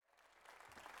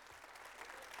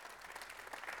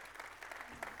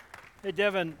Hey,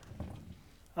 Devin,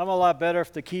 I'm a lot better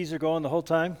if the keys are going the whole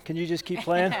time. Can you just keep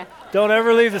playing? Don't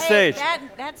ever leave the stage.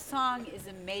 That song is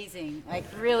amazing, like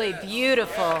really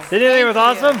beautiful. Didn't you think it was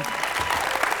awesome?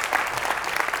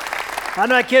 I'm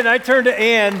not kidding. I turned to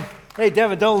Ann. Hey,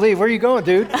 Devin, don't leave. Where are you going,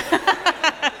 dude?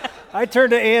 I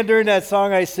turned to Ann during that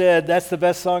song. I said, that's the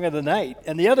best song of the night.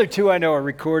 And the other two I know are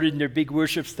recorded and they're big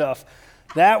worship stuff.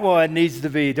 That one needs to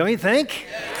be, don't you think?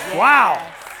 Yes.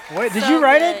 Wow. Wait, did you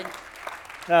write it?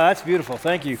 Oh, that's beautiful.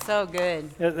 Thank you. So good.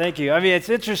 Yeah, thank you. I mean, it's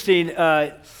interesting.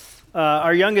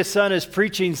 Our youngest son is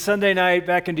preaching Sunday night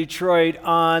back in Detroit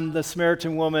on the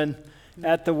Samaritan woman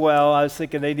at the well. I was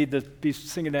thinking they need to be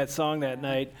singing that song that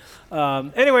night.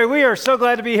 Anyway, we are so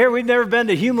glad to be here. We've never been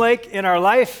to Hume Lake in our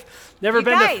life. You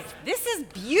guys, this is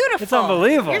beautiful. It's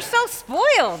unbelievable. You're so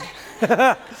spoiled.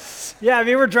 Yeah, I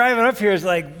mean, we're driving up here. It's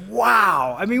like,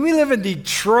 wow. I mean, we live in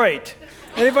Detroit.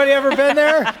 Anybody ever been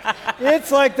there?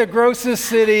 It's like the grossest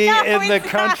city in the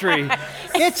country.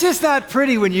 It's just not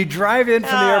pretty when you drive in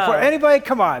from the airport. Anybody?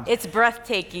 Come on. It's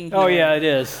breathtaking here. Oh, yeah, it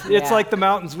is. It's like the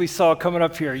mountains we saw coming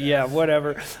up here. Yeah,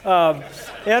 whatever. And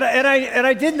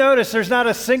I did notice there's not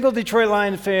a single Detroit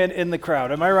Lions fan in the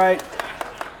crowd. Am I right?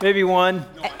 Maybe one?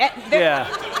 There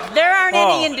aren't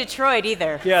any in Detroit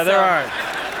either. Yeah, there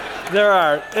aren't. There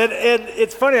are. And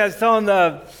it's funny, I was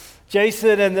telling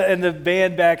Jason and the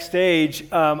band backstage,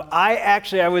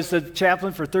 I was the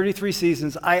chaplain for 33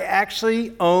 seasons. I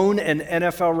actually own an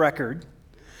NFL record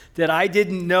that I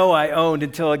didn't know I owned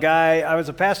until I was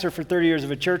a pastor for 30 years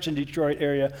of a church in Detroit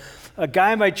area. A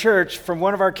guy in my church from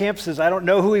one of our campuses, I don't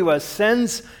know who he was,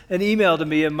 sends an email to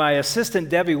me, and my assistant,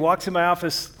 Debbie, walks in my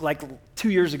office like 2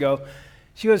 years ago.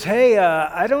 She goes, hey,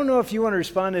 I don't know if you want to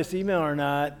respond to this email or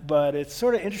not, but it's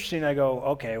sort of interesting. I go,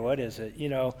 okay, what is it? You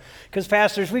know, because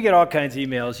pastors, we get all kinds of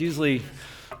emails, usually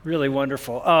really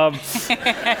wonderful.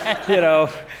 You know,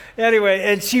 anyway,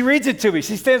 and she reads it to me.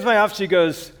 She stands in my office, she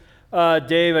goes,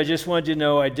 Dave, I just wanted you to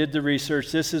know I did the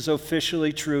research. This is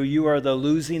officially true. You are the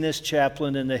losingest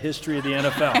chaplain in the history of the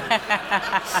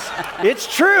NFL.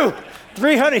 It's true.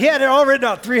 300, he had it all written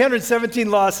out, 317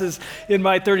 losses in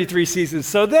my 33 seasons.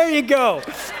 So there you go.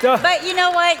 But you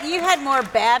know what? You had more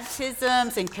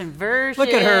baptisms and conversions. Look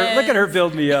at her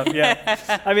build me up,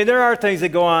 yeah. I mean, there are things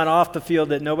that go on off the field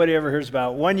that nobody ever hears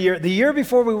about. The year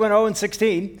before we went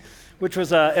 0-16, which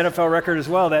was an NFL record as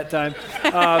well that time,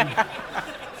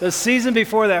 the season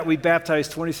before that, we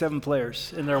baptized 27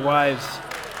 players and their wives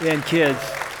and kids.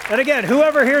 And again,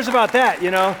 whoever hears about that,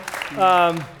 you know.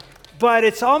 But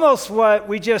it's almost what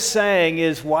we just sang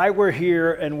is why we're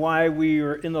here and why we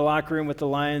are in the locker room with the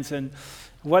Lions, and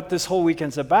what this whole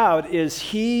weekend's about is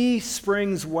He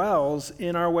springs wells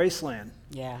in our wasteland.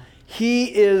 Yeah.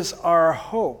 He is our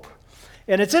hope.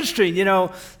 And it's interesting, you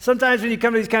know, sometimes when you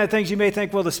come to these kind of things, you may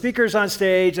think, well, the speaker's on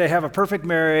stage, they have a perfect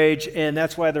marriage, and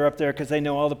that's why they're up there, because they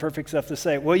know all the perfect stuff to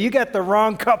say. Well, you got the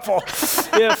wrong couple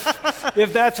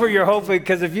if that's where you're hoping,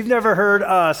 because if you've never heard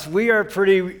us, we are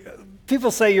pretty...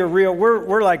 People say you're real.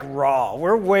 We're like raw.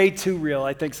 We're way too real,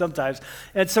 I think, sometimes.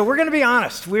 And so we're going to be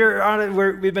honest.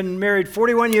 We've been married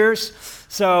 41 years.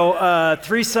 So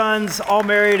 3 sons, all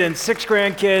married, and 6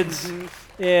 grandkids. Mm-hmm.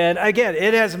 And again,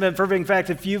 it hasn't been perfect. In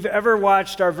fact, if you've ever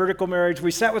watched our vertical marriage,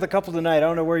 we sat with a couple tonight, I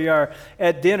don't know where you are,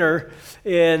 at dinner,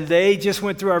 and they just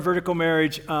went through our vertical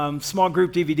marriage small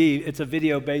group DVD. It's a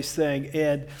video-based thing.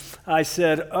 And I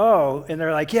said, oh, and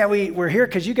they're like, yeah, we're here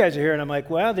because you guys are here. And I'm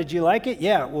like, well, did you like it?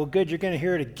 Yeah, well, good, you're going to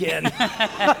hear it again.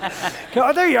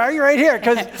 Oh, there you are, you're right here,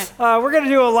 because we're going to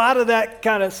do a lot of that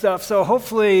kind of stuff. So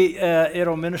hopefully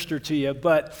it'll minister to you.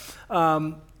 But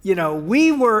you know,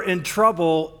 we were in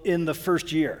trouble in the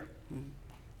first year,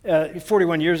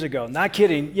 41 years ago. Not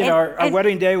kidding. You know, our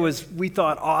wedding day was, we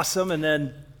thought, awesome, and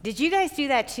then... Did you guys do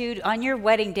that too? On your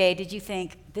wedding day, did you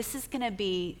think, this is going to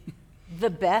be the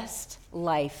best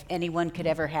life anyone could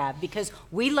ever have? Because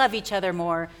we love each other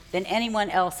more than anyone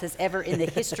else has ever in the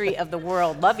history of the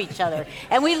world love each other.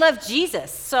 And we love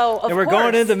Jesus, so of course. And we're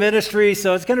going into ministry,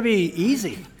 so it's going to be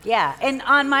easy. Yeah, and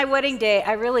on my wedding day,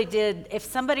 I really did, if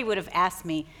somebody would have asked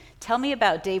me, tell me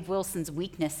about Dave Wilson's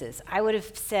weaknesses, I would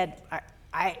have said,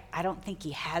 I don't think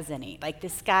he has any. Like,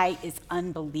 this guy is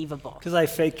unbelievable. Because I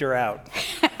faked her out.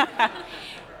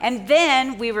 And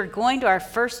then we were going to our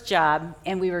first job,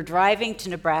 and we were driving to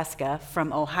Nebraska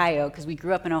from Ohio, because we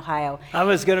grew up in Ohio. I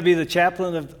was going to be the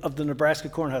chaplain of the Nebraska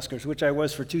Cornhuskers, which I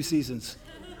was for 2 seasons.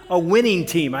 A winning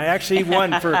team. I actually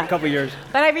won for a couple years.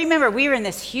 But I remember we were in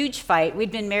this huge fight.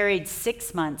 We'd been married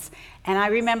 6 months, and I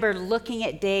remember looking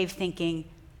at Dave thinking,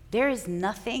 there is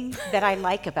nothing that I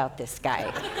like about this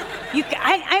guy.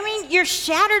 I mean, you're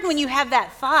shattered when you have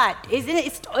that thought, isn't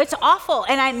it? It's awful.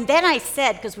 And then I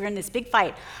said, because we were in this big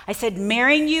fight, I said,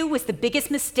 marrying you was the biggest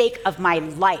mistake of my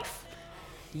life.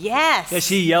 Yes. Yeah,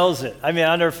 she yells it. I mean,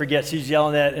 I'll never forget. She's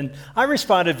yelling that, and I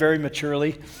responded very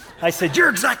maturely. I said, "You're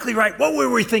exactly right. What were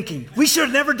we thinking? We should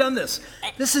have never done this.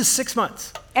 This is 6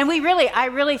 months." And I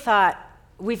really thought,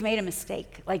 we've made a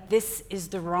mistake. Like, this is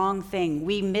the wrong thing.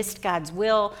 We missed God's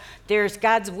will.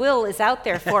 God's will is out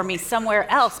there for me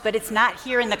somewhere else, but it's not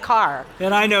here in the car.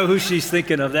 And I know who she's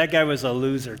thinking of. That guy was a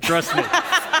loser. Trust me.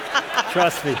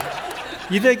 Trust me.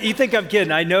 You think I'm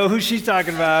kidding. I know who she's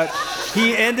talking about.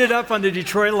 He ended up on the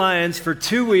Detroit Lions for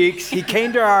 2 weeks. He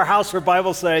came to our house for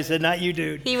Bible study. I said, "Not you,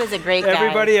 dude. He was a great guy.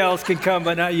 Everybody else can come,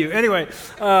 but not you." Anyway,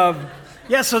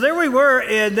 so there we were.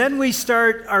 And then we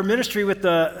start our ministry with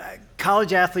the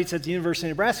college athletes at the University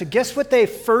of Nebraska. Guess what they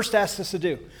first asked us to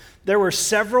do? There were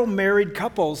several married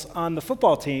couples on the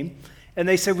football team, and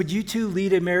they said, "Would you two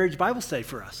lead a marriage Bible study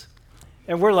for us?"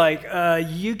 And we're like,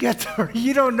 you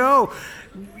don't know.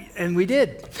 And we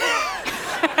did.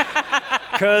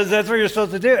 Because that's what you're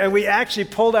supposed to do. And we actually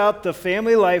pulled out the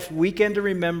Family Life Weekend to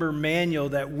Remember manual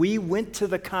that we went to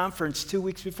the conference 2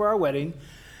 weeks before our wedding.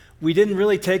 We didn't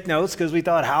really take notes because we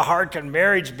thought, how hard can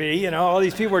marriage be? You know, all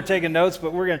these people were taking notes,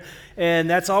 but and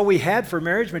that's all we had for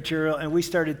marriage material, and we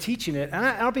started teaching it. And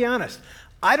I'll be honest,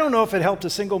 I don't know if it helped a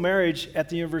single marriage at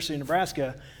the University of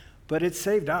Nebraska, but it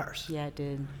saved ours. Yeah, it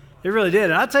did. It really did.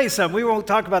 And I'll tell you something, we won't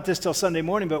talk about this till Sunday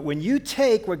morning, but when you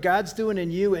take what God's doing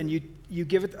in you and you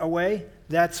give it away,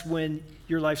 that's when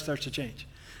your life starts to change.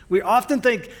 We often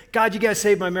think, "God, you got to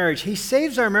save my marriage." He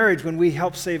saves our marriage when we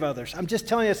help save others. I'm just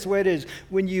telling you that's the way it is.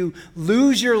 When you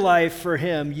lose your life for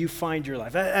him, you find your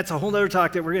life. That's a whole other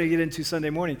talk that we're going to get into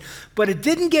Sunday morning. But it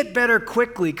didn't get better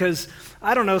quickly because,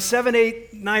 7,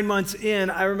 8, 9 months in,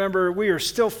 I remember we were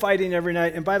still fighting every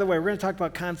night. And by the way, we're going to talk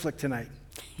about conflict tonight.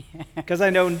 Because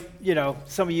I know,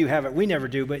 some of you have it. We never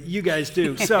do, but you guys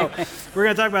do. So we're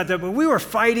going to talk about that. But we were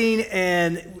fighting,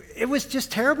 and it was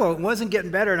just terrible. It wasn't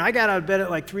getting better. And I got out of bed at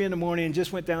like 3 in the morning and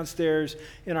just went downstairs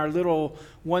in our little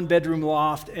one-bedroom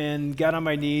loft and got on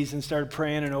my knees and started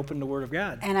praying and opened the Word of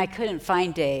God. And I couldn't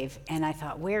find Dave. And I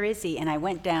thought, where is he? And I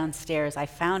went downstairs. I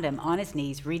found him on his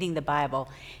knees reading the Bible.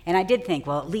 And I did think,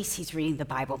 well, at least he's reading the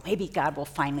Bible. Maybe God will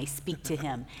finally speak to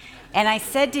him. And I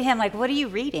said to him, what are you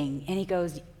reading? And he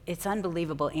goes, "It's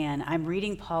unbelievable, Ann. I'm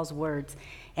reading Paul's words."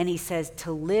 And he says,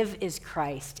 "To live is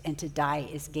Christ and to die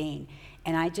is gain."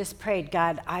 And I just prayed,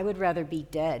 "God, I would rather be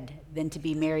dead than to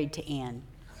be married to Ann."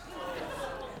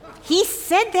 He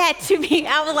said that to me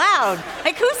out loud.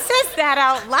 Who says that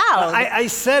out loud? I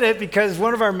said it because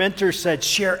one of our mentors said,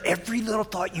 "Share every little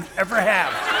thought you ever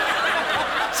have."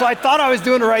 So I thought I was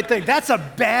doing the right thing. That's a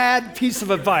bad piece of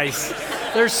advice.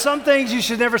 There's some things you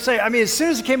should never say. I mean, as soon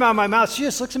as it came out of my mouth, she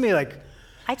just looks at me like,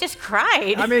 I just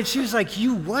cried. I mean, she was like,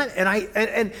 "You what?"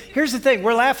 And here's the thing.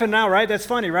 We're laughing now, right? That's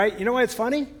funny, right? You know why it's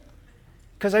funny?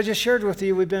 Because I just shared with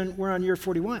you, we're on year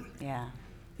 41. Yeah.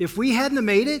 If we hadn't have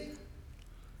made it,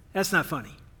 that's not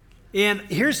funny. And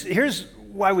here's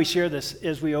why we share this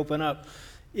as we open up,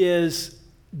 is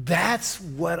that's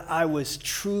what I was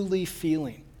truly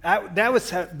feeling. That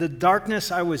was the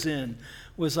darkness I was in,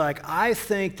 was like, I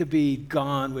think to be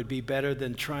gone would be better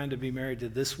than trying to be married to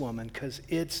this woman, because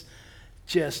it's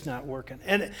just not working.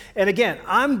 And again,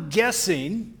 I'm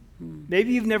guessing,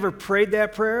 maybe you've never prayed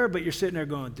that prayer, but you're sitting there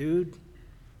going, "Dude,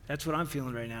 that's what I'm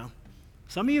feeling right now."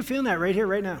 Some of you are feeling that right here,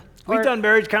 right now. We've done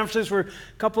marriage conferences where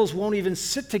couples won't even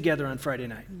sit together on Friday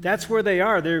night. That's where they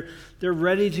are. They're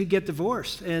ready to get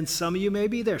divorced. And some of you may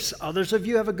be there. Others of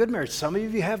you have a good marriage. Some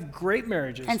of you have great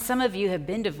marriages. And some of you have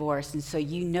been divorced, and so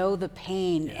you know the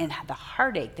pain and the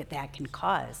heartache that can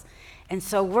cause. And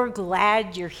so we're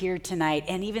glad you're here tonight.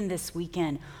 And even this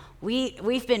weekend,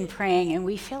 we've been praying, and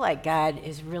we feel like God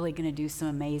is really going to do some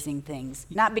amazing things.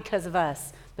 Not because of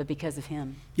us, but because of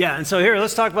him. Yeah, and so here,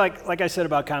 let's talk about, like I said,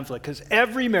 about conflict. Because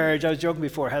every marriage, I was joking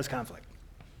before, has conflict.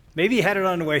 Maybe you had it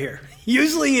on the way here.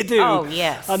 Usually you do. Oh,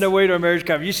 yes. On the way to a marriage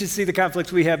conference. You should see the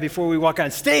conflicts we have before we walk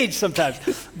on stage sometimes.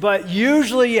 But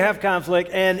usually you have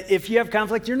conflict, and if you have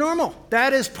conflict, you're normal.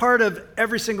 That is part of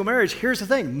every single marriage. Here's the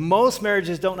thing. Most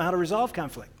marriages don't know how to resolve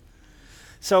conflict.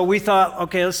 So we thought,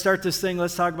 okay, let's start this thing.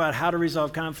 Let's talk about how to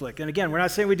resolve conflict. And again, we're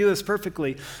not saying we do this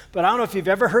perfectly, but I don't know if you've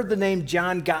ever heard the name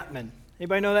John Gottman.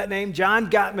 Anybody know that name?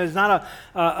 John Gottman is not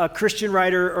a Christian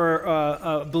writer or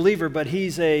a believer, but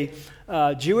he's a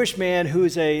Jewish man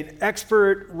who's an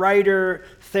expert writer,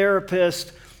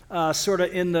 therapist, sort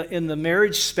of in the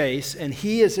marriage space. And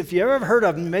he is, if you ever heard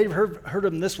of him, you may have heard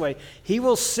of him this way, he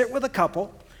will sit with a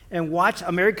couple and watch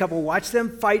a married couple, watch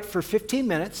them fight for 15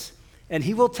 minutes, and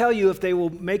he will tell you if they will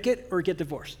make it or get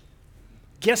divorced.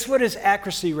 Guess what his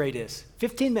accuracy rate is?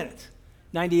 15 minutes,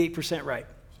 98% right.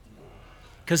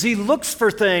 Because he looks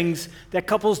for things that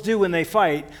couples do when they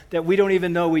fight that we don't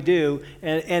even know we do.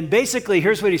 And basically,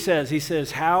 here's what he says. He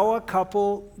says, how a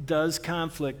couple does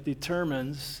conflict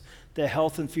determines the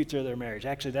health and future of their marriage.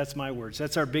 Actually, that's my words.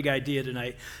 That's our big idea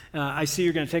tonight. I see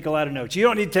you're going to take a lot of notes. You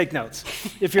don't need to take notes.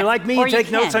 If you're like me, you take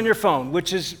notes on your phone,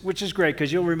 which is great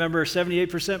because you'll remember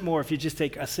 78% more if you just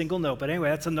take a single note. But anyway,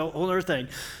 that's a whole other thing.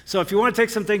 So if you want to take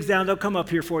some things down, they'll come up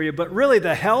here for you. But really,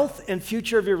 the health and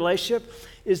future of your relationship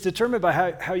is determined by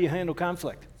how you handle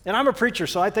conflict. And I'm a preacher,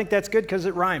 so I think that's good because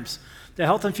it rhymes. The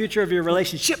health and future of your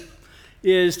relationship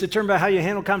is determined by how you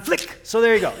handle conflict. So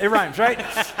there you go. It rhymes, right?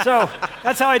 So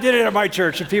that's how I did it at my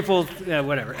church. And people,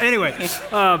 whatever. Anyway,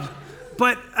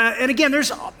 and again,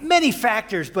 there's many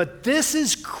factors, but this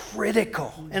is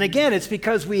critical. And again, it's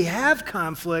because we have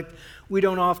conflict, we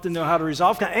don't often know how to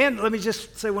resolve conflict. And let me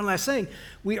just say one last thing.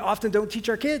 We often don't teach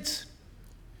our kids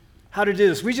how to do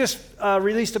this. We just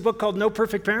released a book called No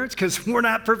Perfect Parents because we're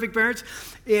not perfect parents.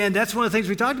 And that's one of the things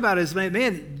we talked about is,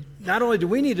 man, not only do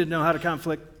we need to know how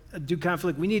to do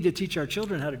conflict, we need to teach our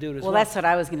children how to do it as well. Well, that's what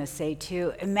I was going to say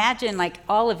too. Imagine, like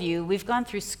all of you, we've gone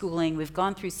through schooling, we've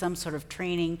gone through some sort of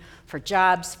training for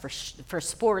jobs, for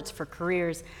sports, for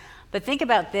careers. But think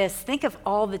about this. Think of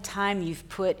all the time you've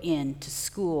put into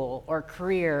school or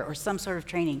career or some sort of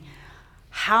training.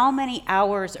 How many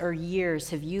hours or years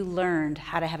have you learned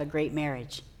how to have a great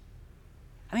marriage?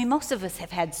 I mean, most of us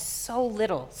have had so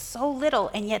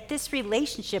little, and yet this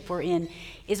relationship we're in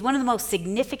is one of the most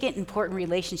significant, important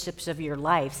relationships of your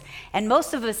lives. And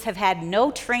most of us have had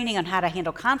no training on how to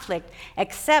handle conflict,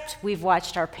 except we've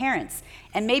watched our parents.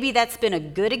 And maybe that's been a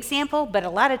good example, but a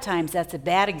lot of times that's a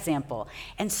bad example.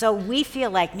 And so we feel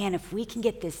like, man, if we can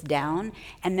get this down,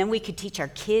 and then we could teach our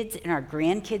kids and our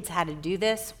grandkids how to do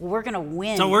this, we're going to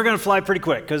win. So we're going to fly pretty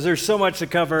quick because there's so much to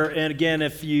cover. And again,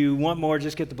 if you want more,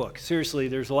 just get the book. Seriously,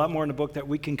 there's a lot more in the book that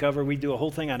we can cover. We do a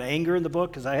whole thing on anger in the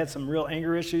book because I had some real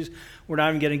anger issues. We're not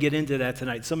even going to get into that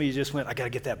tonight. Some of you just went, I got to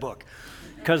get that book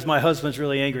because my husband's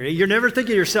really angry. You're never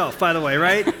thinking of yourself, by the way,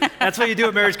 right? That's what you do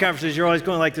at marriage conferences. You're always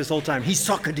going like this whole time. He's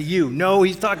talking to you. No,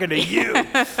 he's talking to you.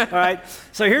 All right?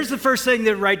 So here's the first thing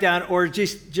to write down or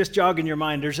just jog in your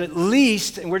mind. There's at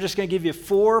least, and we're just going to give you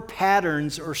 4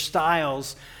 patterns or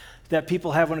styles that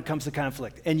people have when it comes to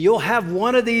conflict. And you'll have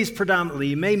one of these predominantly.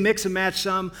 You may mix and match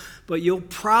some, but you'll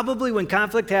probably, when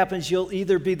conflict happens, you'll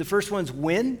either be the first ones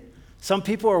win. Some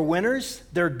people are winners.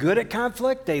 They're good at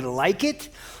conflict. They like it.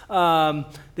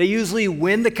 They usually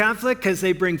win the conflict because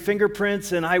they bring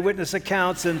fingerprints and eyewitness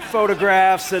accounts and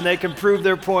photographs and they can prove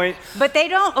their point. But they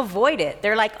don't avoid it.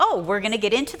 They're like, oh, we're going to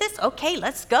get into this? Okay,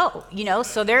 let's go.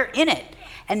 So they're in it.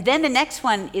 And then the next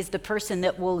one is the person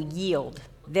that will yield.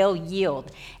 They'll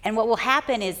yield. And what will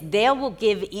happen is they will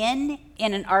give in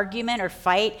an argument or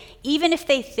fight, even if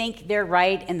they think they're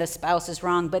right and the spouse is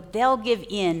wrong, but they'll give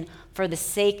in for the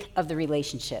sake of the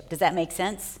relationship. Does that make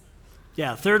sense?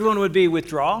 Yeah, third one would be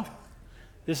withdrawal.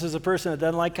 This is a person that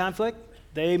doesn't like conflict.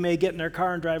 They may get in their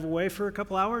car and drive away for a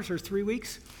couple hours or 3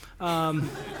 weeks. I'm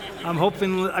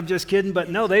just kidding, but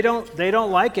no, they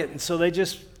don't like it. And so they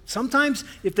just, sometimes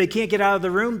if they can't get out of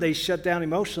the room, they shut down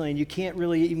emotionally and you can't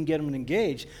really even get them to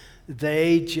engage.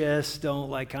 They just don't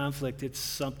like conflict. It's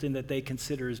something that they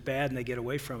consider as bad and they get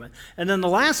away from it. And then the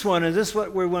last one, and this is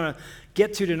what we want to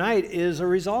get to tonight, is a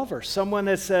resolver. Someone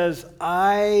that says,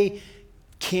 I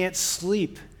can't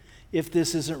sleep if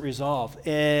this isn't resolved.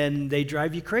 And they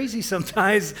drive you crazy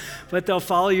sometimes, but they'll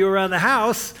follow you around the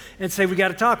house and say, we got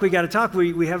to talk.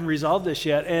 We haven't resolved this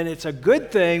yet. And it's a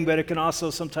good thing, but it can also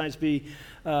sometimes be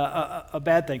a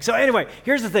bad thing. So anyway,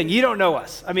 here's the thing. You don't know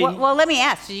us. I mean, well, let me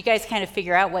ask. Did you guys kind of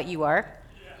figure out what you are?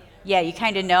 Yeah, you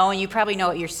kind of know, and you probably know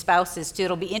what your spouse is too.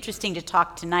 It'll be interesting to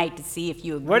talk tonight to see if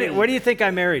you agree. What do you think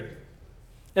I married?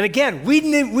 And again, we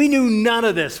knew none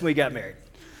of this when we got married.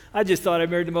 I just thought I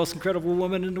married the most incredible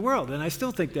woman in the world, and I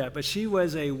still think that, but she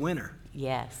was a winner.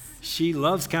 Yes. She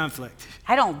loves conflict.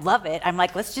 I don't love it. I'm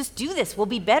like, let's just do this. We'll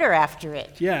be better after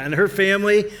it. Yeah, and her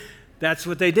family, that's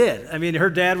what they did. I mean, her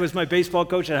dad was my baseball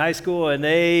coach in high school, and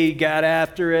they got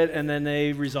after it, and then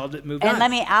they resolved it and moved on.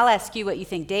 And I'll ask you what you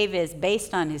think Dave is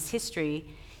based on his history.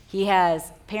 He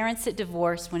has parents that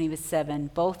divorced when he was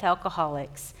 7, both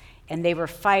alcoholics, and they were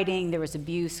fighting. There was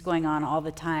abuse going on all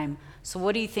the time. So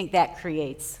what do you think that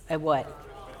creates? What?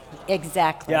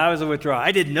 Exactly. Yeah, I was a withdrawal.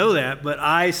 I didn't know that, but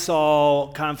I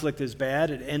saw conflict as bad.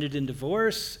 It ended in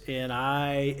divorce, and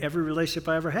every relationship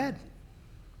I ever had.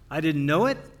 I didn't know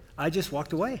it. I just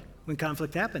walked away when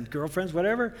conflict happened, girlfriends,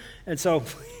 whatever. And so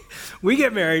we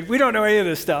get married. We don't know any of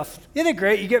this stuff. Isn't it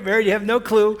great? You get married, you have no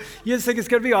clue. You just think it's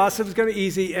going to be awesome, it's going to be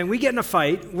easy. And we get in a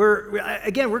fight.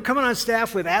 We're coming on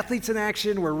staff with Athletes in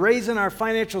Action. We're raising our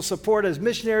financial support as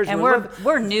missionaries. And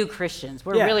we're new Christians.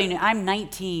 We're really new. I'm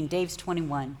 19. Dave's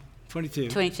 21.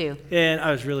 22. And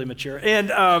I was really mature.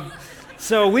 And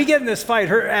so we get in this fight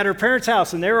at her parents'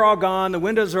 house, and they were all gone. The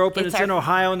windows are open. It's in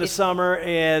Ohio in the summer,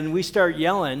 and we start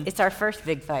yelling. It's our first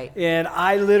big fight. And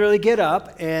I literally get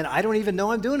up, and I don't even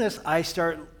know I'm doing this. I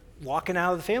start walking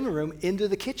out of the family room into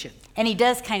the kitchen. And he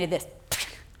does kind of this,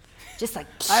 just like.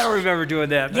 I don't remember doing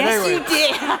that. But yes, anyway, you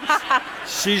did.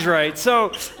 She's right.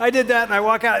 So I did that, and I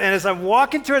walk out, and as I'm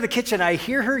walking toward the kitchen, I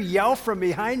hear her yell from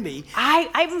behind me.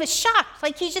 I'm shocked.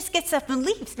 Like, he just gets up and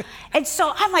leaves. And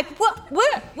so I'm like, what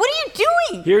are you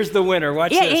doing? Here's the winner.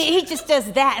 Watch this. He just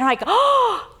does that. And I'm like,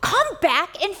 oh, come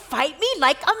back and fight me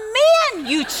like a man,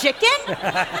 you chicken.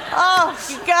 Oh,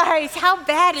 you guys, how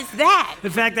bad is that? In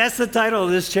fact, that's the title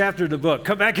of this chapter of the book.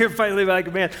 Come back here and fight me like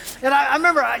a man. And I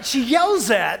remember she yells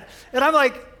that, and I'm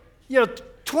like,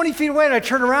 20 feet away, and I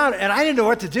turn around, and I didn't know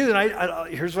what to do. And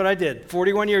here's what I did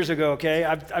 41 years ago, okay?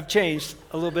 I've changed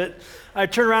a little bit. I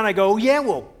turn around, and I go, yeah,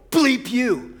 well, bleep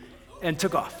you, and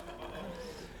took off.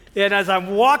 And as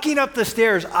I'm walking up the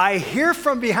stairs, I hear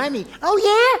from behind me, oh,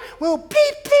 yeah? Well,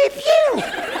 beep you.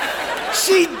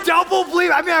 She double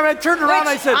bleep. I turned around,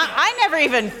 I said. I never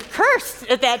even cursed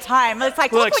at that time. It's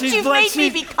like, look what you've made me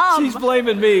become. She's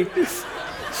blaming me.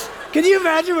 Can you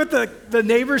imagine what the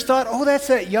neighbors thought? Oh, that's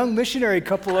that young missionary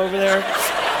couple over there.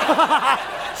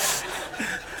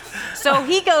 So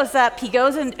he goes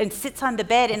and sits on the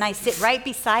bed, and I sit right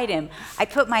beside him. I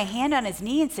put my hand on his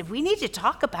knee and said, we need to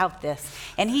talk about this.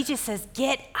 And he just says,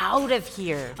 get out of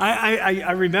here.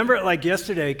 I remember it like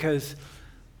yesterday because,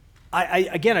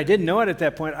 I didn't know it at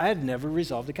that point. I had never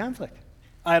resolved a conflict.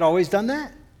 I had always done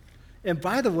that. And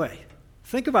by the way,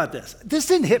 think about this. This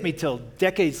didn't hit me till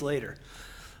decades later.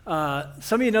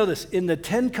 Some of you know this. In the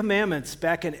 10 Commandments,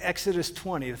 back in Exodus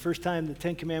 20, the first time the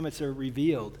 10 Commandments are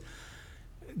revealed,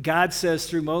 God says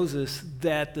through Moses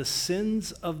that the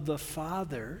sins of the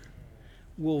father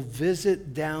will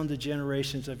visit down the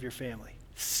generations of your family.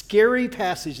 Scary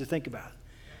passage to think about.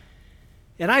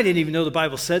 And I didn't even know the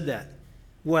Bible said that.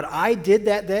 What I did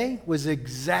that day was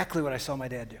exactly what I saw my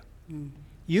dad do.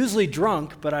 Usually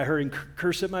drunk, but I heard him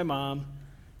curse at my mom,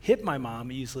 hit my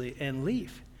mom easily, and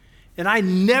leave. And I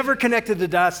never connected the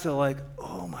dots to like,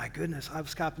 oh my goodness, I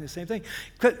was copying the same thing.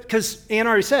 Because Ann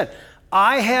already said,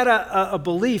 I had a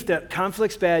belief that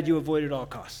conflict's bad, you avoid at all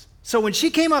costs. So when she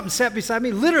came up and sat beside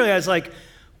me, literally I was like,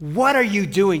 what are you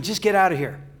doing? Just get out of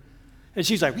here. And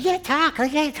she's like, we can't talk.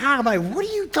 I'm like, what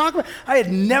are you talking about? I had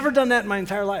never done that in my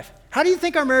entire life. How do you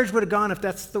think our marriage would have gone if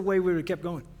that's the way we would have kept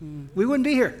going? We wouldn't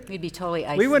be here. We'd be totally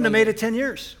isolated. We wouldn't have made it 10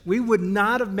 years. We would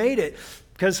not have made it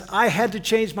because I had to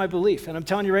change my belief. And I'm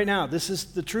telling you right now, this is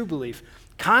the true belief.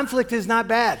 Conflict is not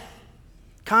bad.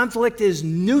 Conflict is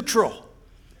neutral.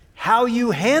 How you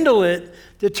handle it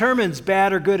determines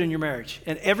bad or good in your marriage.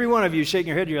 And every one of you shaking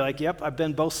your head, you're like, yep, I've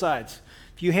been both sides.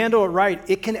 If you handle it right,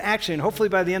 it can actually, and hopefully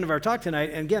by the end of our talk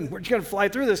tonight, and again, we're just going to fly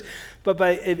through this, but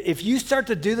if you start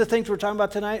to do the things we're talking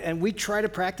about tonight and we try to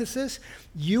practice this,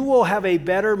 you will have a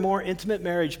better, more intimate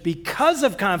marriage because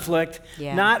of conflict,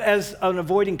 not as an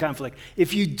avoiding conflict.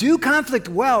 If you do conflict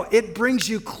well, it brings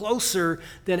you closer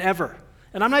than ever.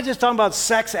 And I'm not just talking about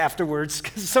sex afterwards,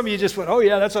 because some of you just went, oh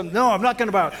yeah, no, I'm not talking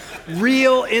about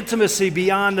real intimacy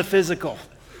beyond the physical.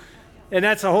 And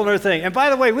that's a whole other thing. And by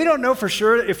the way, we don't know for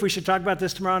sure if we should talk about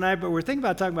this tomorrow night, but we're thinking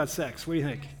about talking about sex. What do you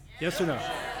think? Yes or no?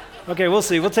 Okay, we'll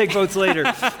see. We'll take votes later.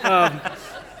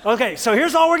 Okay, so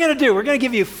here's all we're going to do. We're going to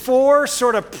give you 4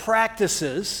 sort of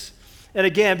practices. And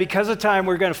again, because of time,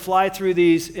 we're going to fly through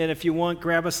these. And if you want,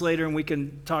 grab us later and we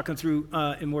can talk them through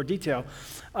in more detail.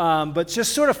 But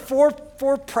just sort of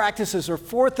four practices or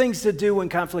 4 things to do when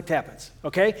conflict happens,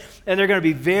 okay? And they're going to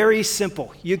be very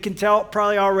simple. You can tell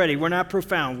probably already, we're not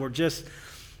profound. We're just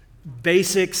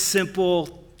basic,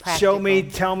 simple, practical. Show me,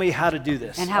 tell me how to do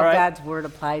this. And how God's word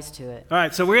applies to it. All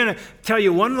right, so we're going to tell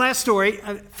you one last story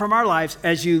from our lives.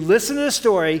 As you listen to the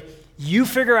story, you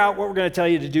figure out what we're going to tell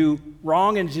you to do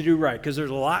wrong and to do right, because there's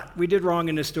a lot we did wrong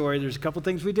in this story. There's a couple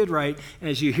things we did right. And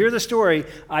as you hear the story,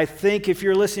 I think if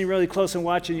you're listening really close and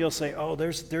watching, you'll say, oh,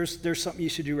 there's something you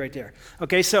should do right there.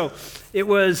 Okay, so it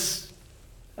was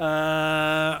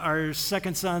our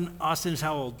second son, Austin's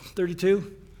how old?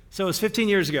 32? So it was 14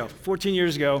 years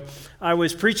ago. I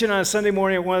was preaching on a Sunday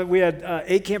morning. We had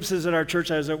 8 campuses at our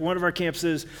church. I was at one of our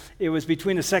campuses. It was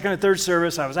between the second and third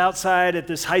service. I was outside at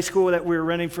this high school that we were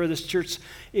renting for this church.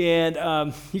 And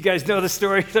you guys know the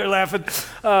story. They're laughing.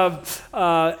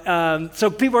 So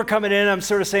people are coming in. I'm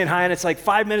sort of saying hi. And it's like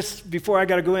 5 minutes before I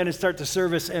got to go in and start the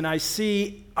service. And I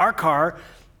see our car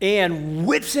and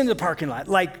whips into the parking lot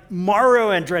like Mario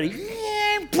Andretti.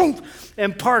 Boom,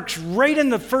 and parks right in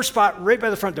the first spot, right by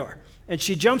the front door. And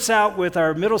she jumps out with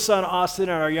our middle son, Austin,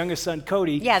 and our youngest son,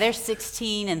 Cody. Yeah, they're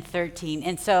 16 and 13.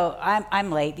 And so I'm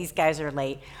late. These guys are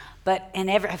late.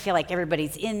 I feel like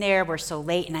everybody's in there. We're so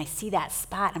late. And I see that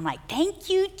spot. I'm like, thank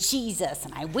you, Jesus.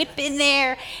 And I whip in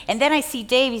there. And then I see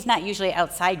Dave. He's not usually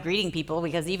outside greeting people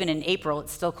because even in April,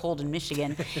 it's still cold in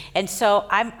Michigan. And so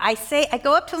I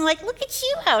go up to him like, look at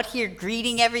you out here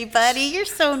greeting everybody. You're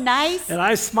so nice. And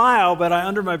I smile, but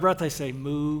under my breath, I say,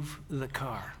 move the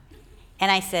car.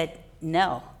 And I said,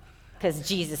 no, because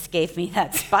Jesus gave me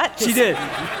that spot. She did.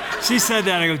 She said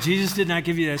that. I go, Jesus did not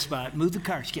give you that spot. Move the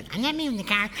car. She goes, I'm not moving the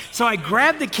car. So I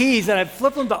grabbed the keys and I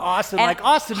flip them to Austin,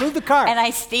 Austin, move the car. And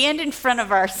I stand in front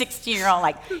of our 16-year-old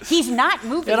like, he's not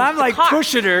moving the car. And I'm like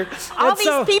pushing her. All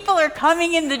these people are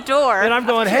coming in the door. And I'm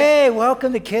going, hey,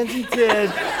 welcome to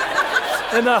Kensington.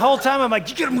 And the whole time I'm like,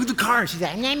 you gotta move the car. And she's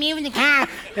like, I'm not moving the car.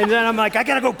 And then I'm like, I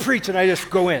gotta go preach. And I just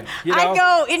go in. You know? I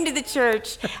go into the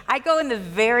church. I go in the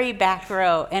very back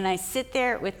row. And I sit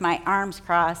there with my arms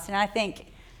crossed. And I think,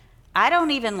 I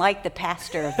don't even like the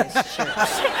pastor of this church.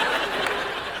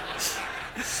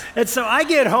 And so I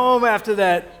get home after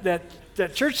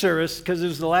that church service, because it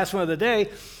was the last one of the day.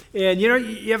 And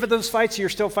you have those fights, you're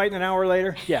still fighting an hour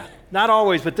later? Yeah. Not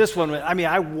always, but this one,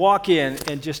 I walk in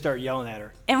and just start yelling at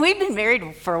her. And we've been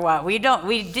married for a while. We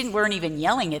weren't even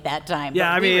yelling at that time.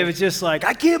 Yeah, it was just like,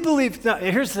 I can't believe, no,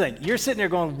 here's the thing. You're sitting there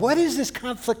going, what is this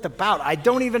conflict about? I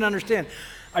don't even understand.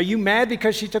 Are you mad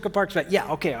because she took a park spot?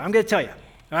 Yeah, okay, I'm going to tell you.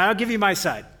 I'll give you my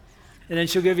side. And then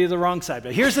she'll give you the wrong side.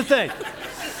 But here's the thing.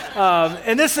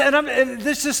 And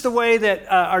this is the way that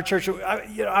our church,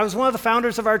 I was one of the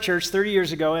founders of our church 30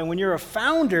 years ago, and when you're a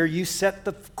founder, you set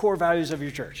the core values of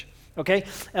your church, okay?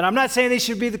 And I'm not saying these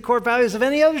should be the core values of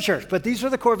any other church, but these are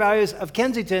the core values of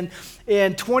Kensington,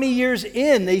 and 20 years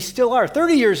in, they still are.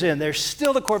 30 years in, they're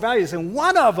still the core values, and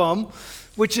one of them,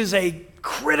 which is a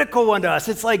critical one to us,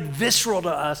 it's like visceral to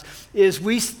us, is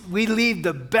we leave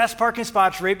the best parking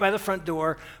spots right by the front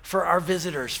door for our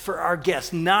visitors, for our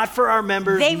guests, not for our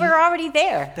members. They were already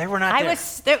there. They were not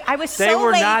there. I was so late. They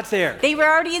were late. not there. They were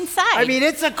already inside.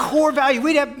 It's a core value.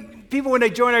 We'd have people, when they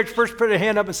join our church, put a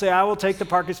hand up and say, I will take the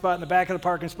parking spot in the back of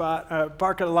the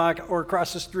parking lot or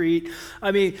across the street.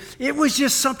 It was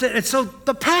just something. And so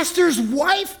the pastor's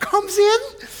wife comes in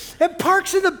and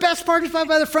parks in the best parking spot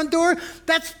by the front door.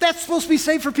 That's supposed to be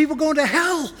safe for people going to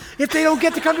hell if they don't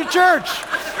get to come to church.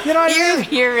 You know what I mean?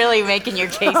 You're really making your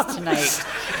case tonight.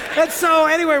 And so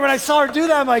anyway, when I saw her do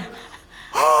that, I'm like,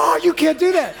 oh, you can't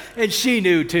do that. And she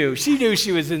knew too. She knew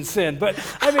she was in sin. But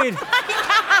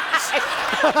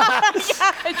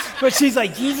but she's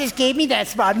like, Jesus gave me that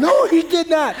spot. No, he did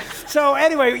not. So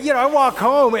anyway, I walk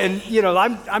home and,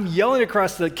 I'm yelling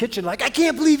across the kitchen like, I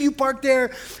can't believe you parked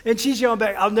there. And she's yelling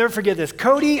back. I'll never forget this.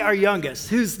 Cody, our youngest,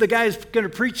 who's the guy who's going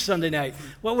to preach Sunday night.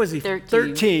 What was he?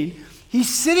 13. He's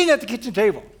sitting at the kitchen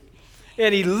table.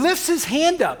 And he lifts his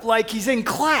hand up like he's in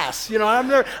class. I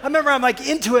remember I'm like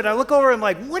into it. I look over and I'm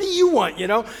like, what do you want,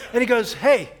 And he goes,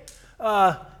 hey,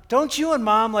 don't you and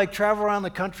mom like travel around the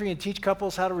country and teach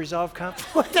couples how to resolve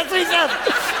conflict? That's what he said.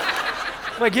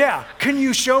 Like, yeah, can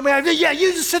you show me? I said, yeah,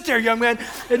 you just sit there, young man,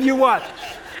 and you watch.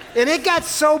 And it got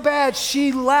so bad,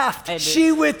 she left.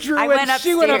 She withdrew and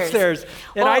she went upstairs.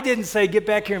 And I didn't say, get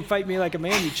back here and fight me like a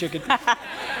man, you chicken.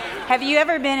 Have you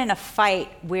ever been in a fight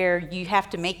where you have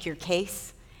to make your case?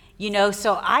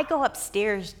 So I go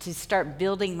upstairs to start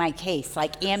building my case,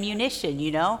 like ammunition,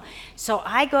 So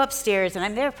I go upstairs and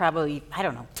I'm there probably,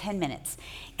 10 minutes.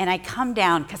 And I come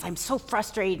down because I'm so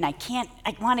frustrated and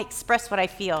I want to express what I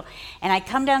feel. And I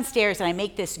come downstairs and I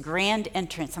make this grand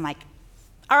entrance. I'm like,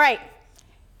 all right,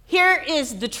 here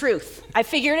is the truth. I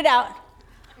figured it out.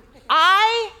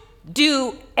 I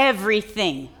do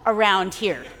everything around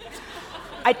here.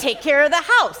 I take care of the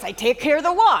house. I take care of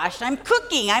the wash. I'm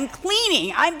cooking. I'm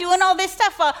cleaning. I'm doing all this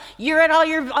stuff. You're at all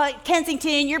your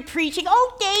Kensington. You're preaching.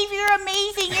 Oh, Dave, you're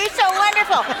amazing. You're so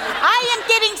wonderful. I am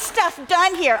getting stuff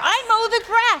done here. I mow the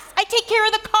grass. I take care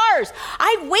of the cars.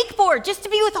 I wakeboard just to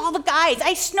be with all the guys.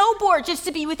 I snowboard just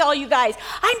to be with all you guys.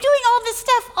 I'm doing all this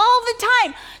stuff all the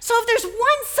time. So if there's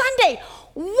one Sunday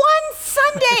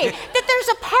that there's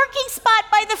a parking spot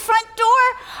by the front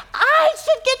door, I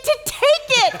should get to take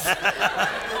it.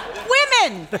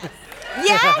 win.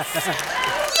 Yes.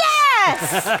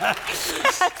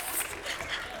 Yes.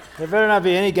 There better not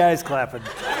be any guys clapping.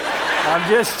 I'm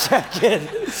just checking.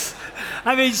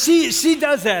 I mean, she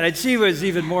does that, and she was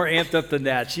even more amped up than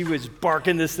that. She was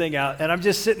barking this thing out, and I'm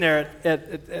just sitting there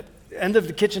at the end of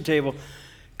the kitchen table.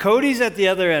 Cody's at the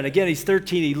other end. Again, he's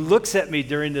 13. He looks at me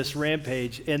during this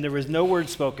rampage, and there was no word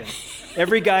spoken.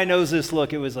 Every guy knows this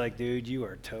look. It was like, dude, you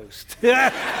are toast.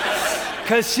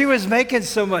 Because she was making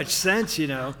so much sense, you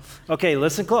know. Okay,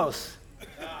 listen close.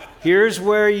 Here's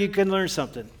where you can learn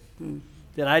something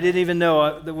that I didn't even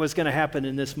know that was going to happen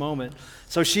in this moment.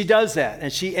 So she does that,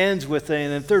 and she ends with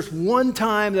saying, if there's one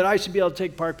time that I should be able to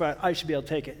take part, but I should be able to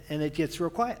take it. And it gets real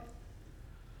quiet.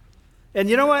 And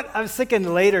you know what? I was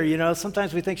thinking later, you know,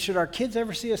 sometimes we think, should our kids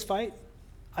ever see us fight?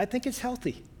 I think it's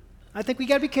healthy. I think we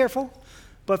got to be careful.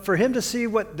 But for him to see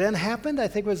what then happened, I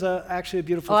think was actually a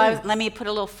beautiful thing. Let me put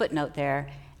a little footnote there.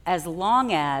 As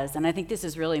long as, and I think this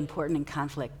is really important in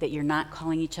conflict, that you're not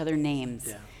calling each other names.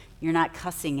 Yeah. You're not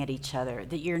cussing at each other,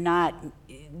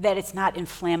 that it's not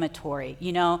inflammatory.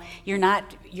 You know, you're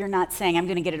not saying, I'm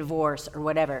going to get a divorce or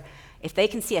whatever. If they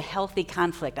can see a healthy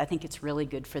conflict, I think it's really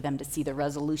good for them to see the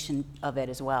resolution of it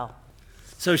as well.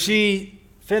 So she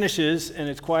finishes, and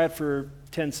it's quiet for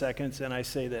 10 seconds, and I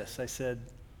say this. I said,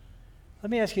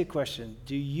 let me ask you a question.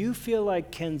 Do you feel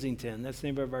like Kensington, that's the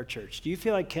name of our church, do you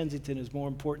feel like Kensington is more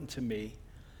important to me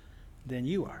than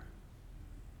you are?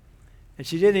 And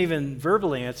she didn't even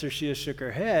verbally answer. She just shook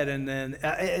her head. And then,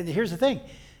 and here's the thing.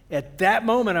 At that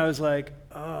moment, I was like,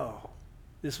 oh,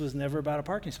 this was never about a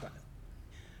parking spot.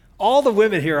 All the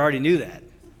women here already knew that.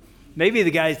 Maybe the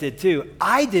guys did too.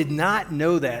 I did not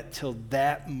know that till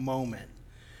that moment,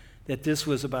 that this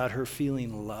was about her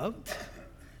feeling loved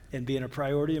and being a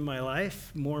priority in my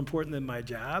life, more important than my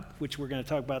job, which we're going to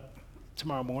talk about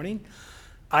tomorrow morning.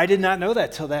 I did not know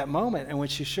that till that moment. And when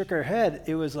she shook her head,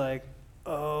 it was like,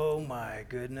 oh my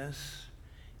goodness,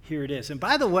 here it is. And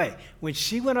by the way, when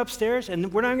she went upstairs,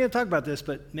 and we're not going to talk about this,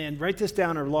 but man, write this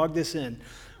down or log this in.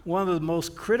 One of the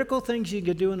most critical things you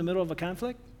could do in the middle of a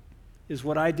conflict is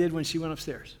what I did when she went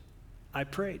upstairs. I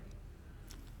prayed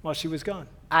while she was gone.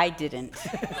 I didn't,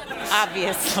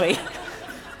 obviously.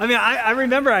 I mean, I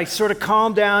remember I sort of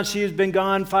calmed down. She had been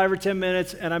gone 5 or 10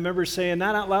 minutes, and I remember saying,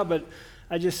 not out loud, but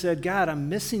I just said, God, I'm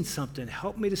missing something.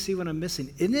 Help me to see what I'm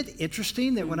missing. Isn't it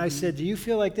interesting that when I said, do you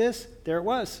feel like this? There it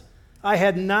was. I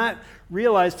had not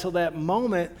realized till that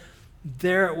moment,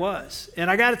 there it was. And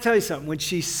I got to tell you something. When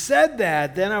she said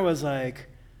that, then I was like,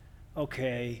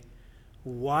 okay,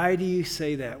 why do you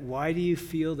say that? Why do you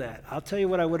feel that? I'll tell you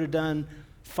what I would have done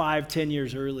 5, 10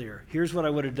 years earlier. Here's what I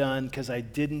would have done because I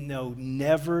didn't know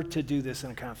never to do this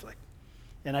in a conflict.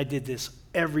 And I did this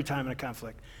every time in a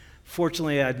conflict.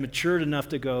 Fortunately, I'd matured enough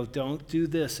to go, don't do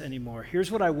this anymore.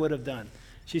 Here's what I would have done.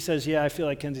 She says, yeah, I feel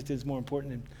like Kensington's more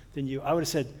important than you. I would have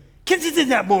said, Kensington's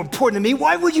not more important than me.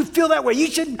 Why would you feel that way? You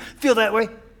shouldn't feel that way.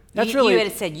 You would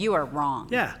have said, you are wrong.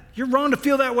 Yeah, you're wrong to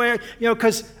feel that way. You know,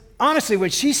 because honestly, when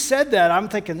she said that, I'm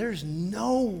thinking, there's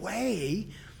no way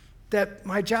that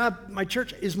my job, my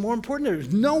church is more important.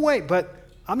 There's no way, but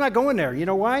I'm not going there. You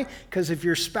know why? Because if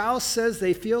your spouse says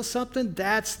they feel something,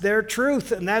 that's their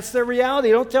truth and that's their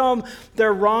reality. Don't tell them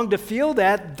they're wrong to feel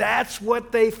that. That's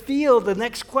what they feel. The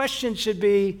next question should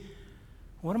be,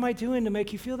 what am I doing to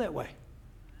make you feel that way?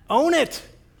 Own it.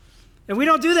 And we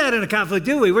don't do that in a conflict,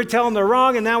 do we? We're telling them they're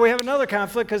wrong, and now we have another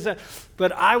conflict.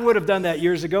 But I would have done that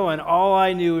years ago, and all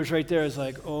I knew was right there is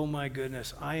like, oh my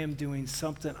goodness, I am doing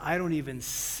something I don't even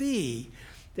see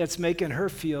that's making her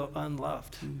feel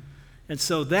unloved. And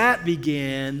so that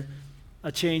began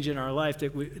a change in our life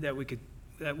that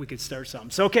we could start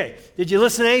something. So, okay, did you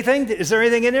listen to anything? Is there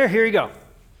anything in there? Here you go.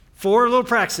 4 little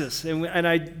practices. And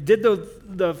I did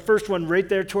the first one right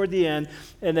there toward the end.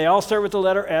 And they all start with the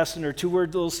letter S, and they're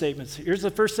 2-word little statements. Here's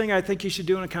the first thing I think you should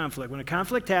do in a conflict. When a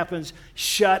conflict happens,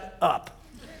 shut up.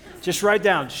 Just write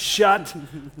down, shut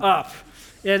up.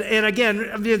 And again,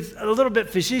 I'm being a little bit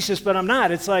facetious, but I'm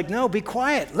not. It's like, no, be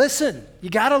quiet. Listen. You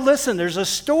got to listen. There's a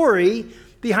story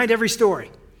behind every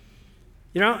story.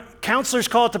 You know, counselors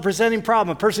call it the presenting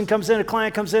problem. A person comes in, a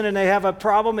client comes in, and they have a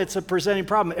problem. It's a presenting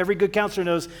problem. Every good counselor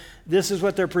knows this is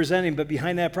what they're presenting, but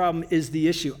behind that problem is the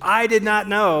issue. I did not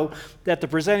know that the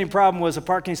presenting problem was a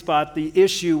parking spot. The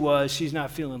issue was she's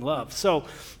not feeling loved. So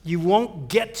you won't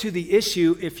get to the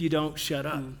issue if you don't shut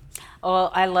up.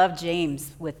 Oh, I love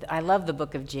James. I love the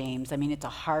book of James. I mean, it's a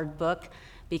hard book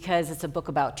because it's a book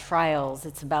about trials.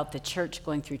 It's about the church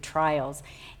going through trials.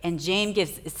 And James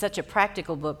it's such a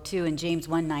practical book too. In James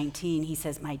 1:19, he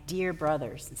says, my dear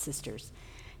brothers and sisters,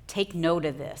 take note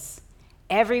of this.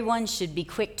 Everyone should be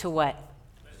quick to what?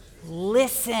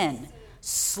 Listen.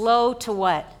 slow to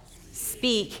what?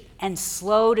 Speak, and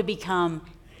slow to become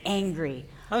angry.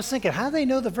 I was thinking, how do they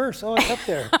know the verse? Oh, it's up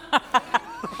there.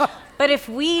 But if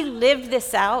we lived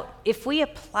this out, if we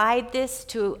applied this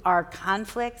to our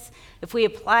conflicts, if we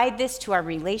applied this to our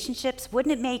relationships,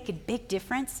 wouldn't it make a big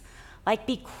difference? Like,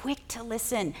 be quick to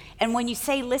listen. And when you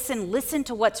say listen, listen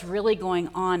to what's really going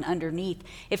on underneath.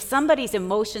 If somebody's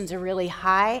emotions are really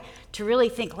high, to really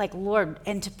think like, Lord,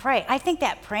 and to pray. I think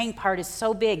that praying part is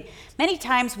so big. Many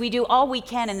times we do all we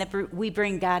can and then we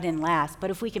bring God in last. But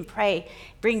if we can pray,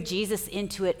 bring Jesus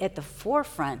into it at the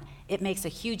forefront, it makes a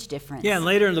huge difference. Yeah, and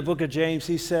later in the book of James,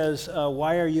 he says,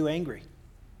 why are you angry?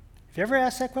 Have you ever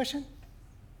asked that question?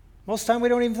 Most of the time we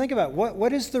don't even think about it.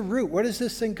 What is the root? What is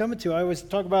this thing coming to? I always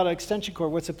talk about an extension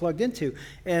cord. What's it plugged into?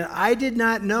 And I did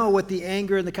not know what the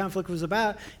anger and the conflict was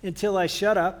about until I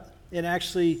shut up and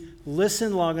actually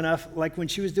listened long enough. Like when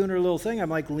she was doing her little thing, I'm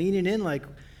like leaning in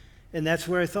and that's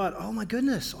where I thought, oh my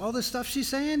goodness, all this stuff she's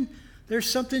saying, there's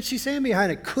something she's saying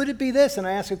behind it. Could it be this? And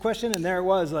I asked a question and there it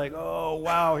was like, oh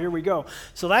wow, here we go.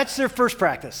 So that's their first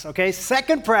practice, okay?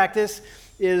 Second practice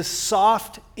is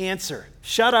soft answer.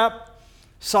 Shut up.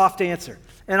 Soft answer.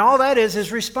 And all that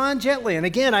is respond gently. And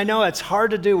again, I know it's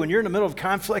hard to do when you're in the middle of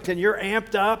conflict and you're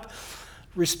amped up.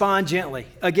 Respond gently.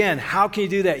 Again, how can you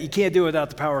do that? You can't do it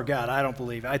without the power of God, I don't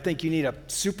believe. I think you need a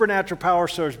supernatural power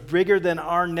source bigger than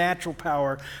our natural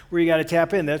power where you got to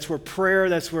tap in. That's where prayer,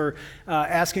 that's where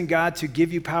asking God to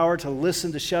give you power to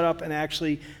listen, to shut up, and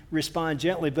actually respond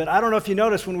gently. But I don't know if you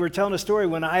noticed when we were telling a story,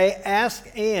 when I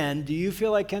asked Ann, do you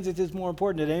feel like Kensington's more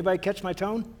important? Did anybody catch my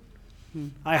tone?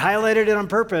 I highlighted it on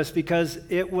purpose because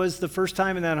it was the first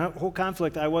time in that whole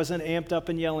conflict I wasn't amped up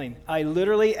and yelling. I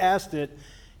literally asked it,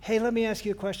 hey, let me ask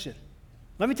you a question.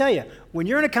 Let me tell you, when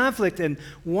you're in a conflict and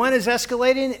one is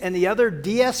escalating and the other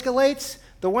de-escalates,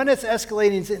 the one that's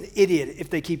escalating is an idiot if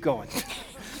they keep going.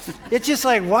 It's just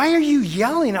like, why are you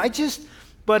yelling?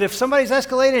 But if somebody's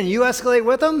escalating and you escalate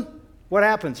with them, what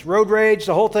happens? Road rage,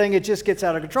 the whole thing, it just gets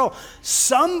out of control.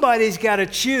 Somebody's got to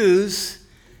choose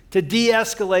to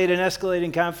de-escalate an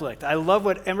escalating conflict. I love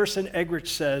what Emerson Eggerichs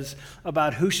says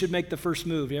about who should make the first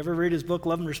move. You ever read his book,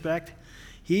 Love and Respect?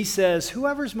 He says,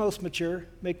 whoever's most mature,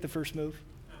 make the first move.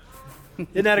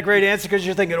 Isn't that a great answer? Because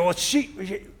you're thinking,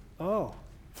 oh.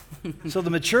 So the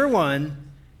mature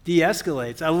one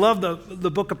de-escalates. I love the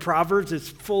book of Proverbs. It's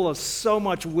full of so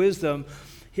much wisdom.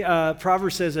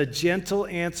 Proverbs says, a gentle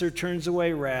answer turns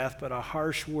away wrath, but a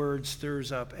harsh word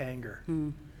stirs up anger.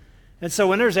 And so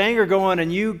when there's anger going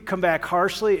and you come back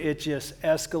harshly, it just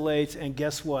escalates. And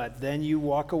guess what? Then you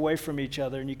walk away from each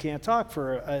other and you can't talk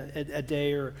for a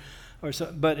day or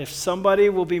so. But if somebody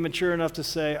will be mature enough to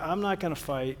say, I'm not going to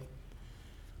fight,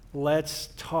 let's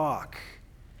talk.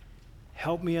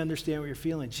 Help me understand what you're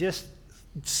feeling. Just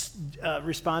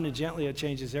responding gently, it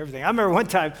changes everything. I remember one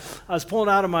time I was pulling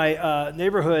out of my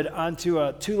neighborhood onto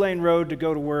a 2-lane road to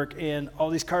go to work, and all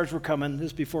these cars were coming. This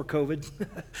is before COVID,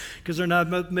 because there are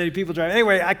not many people driving.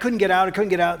 Anyway, I couldn't get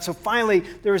out. So finally,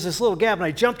 there was this little gap, and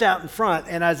I jumped out in front,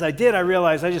 and as I did, I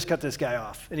realized I just cut this guy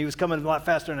off, and he was coming a lot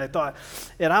faster than I thought.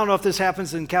 And I don't know if this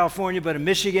happens in California, but in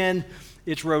Michigan,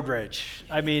 it's road rage.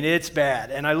 I mean, it's bad.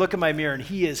 And I look in my mirror, and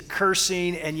he is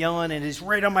cursing and yelling, and he's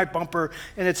right on my bumper.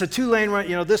 And it's a 2-lane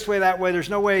run, this way, that way. There's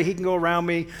no way he can go around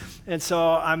me. And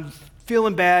so I'm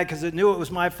feeling bad because I knew it was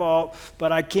my fault,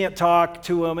 but I can't talk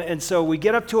to him. And so we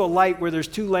get up to a light where there's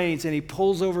 2 lanes, and he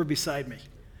pulls over beside me.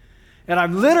 And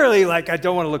I'm literally like, I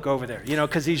don't want to look over there,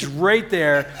 because he's right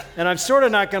there. And I'm sort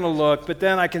of not going to look, but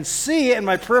then I can see in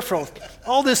my peripheral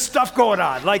all this stuff going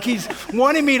on, like he's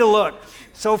wanting me to look.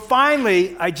 So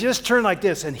finally, I just turn like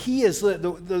this, and he is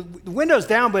the window's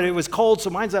down, but it was cold, so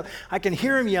mine's up. I can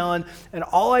hear him yelling, and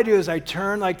all I do is I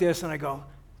turn like this, and I go,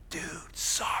 dude,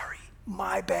 sorry,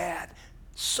 my bad,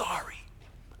 sorry.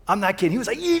 I'm not kidding. He was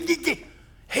like,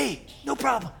 hey, no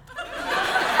problem.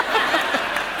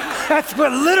 That's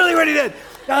literally what he did.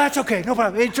 No, that's okay, no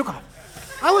problem. He took off.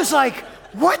 I was like,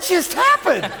 what just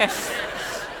happened?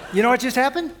 You know what just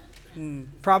happened?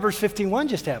 Proverbs 15:1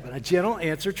 just happened. A gentle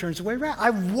answer turns away wrath.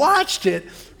 I watched it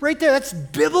right there. That's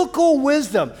biblical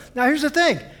wisdom. Now, here's the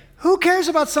thing. Who cares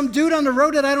about some dude on the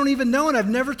road that I don't even know and I've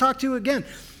never talked to again?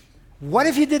 What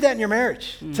if you did that in your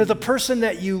marriage? To the person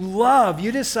that you love, you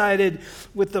decided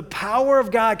with the power of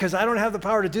God, because I don't have the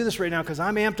power to do this right now because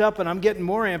I'm amped up and I'm getting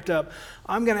more amped up,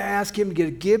 I'm going to ask him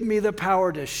to give me the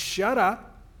power to shut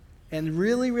up and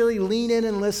really, really lean in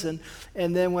and listen.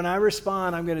 And then when I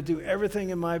respond, I'm going to do everything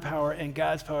in my power and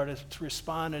God's power to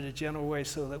respond in a gentle way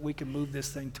so that we can move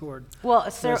this thing toward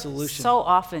resolution. So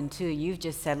often, too, you've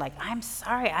just said, like, I'm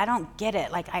sorry, I don't get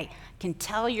it. Like, I can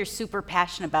tell you're super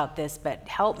passionate about this, but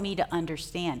help me to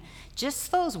understand.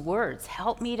 Just those words,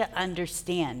 help me to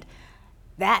understand.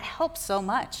 That helps so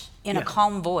much in a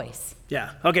calm voice.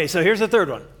 Yeah. Okay, so here's the third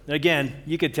one. Again,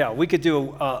 you could tell. We could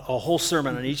do a whole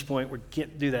sermon on each point. We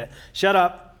can't do that. Shut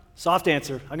up, soft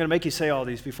answer. I'm going to make you say all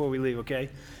these before we leave, okay?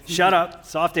 Shut up,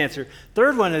 soft answer.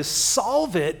 Third one is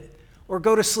solve it or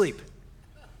go to sleep.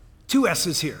 2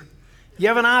 S's here. You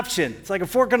have an option. It's like a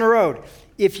fork in the road.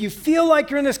 If you feel like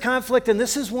you're in this conflict and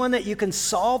this is one that you can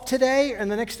solve today in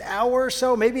the next hour or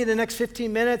so, maybe in the next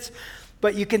 15 minutes,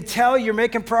 but you can tell you're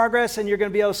making progress and you're going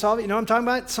to be able to solve it. You know what I'm talking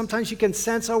about? Sometimes you can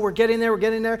sense, oh, we're getting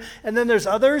there. And then there's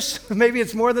others, maybe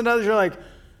it's more than others, you're like,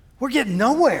 we're getting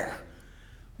nowhere.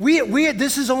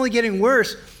 This is only getting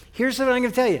worse. Here's what I'm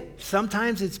going to tell you.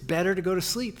 Sometimes it's better to go to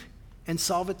sleep and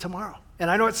solve it tomorrow.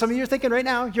 And I know what some of you are thinking right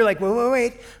now. You're like,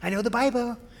 wait. I know the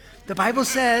Bible. The Bible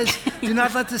says, do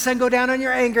not let the sun go down on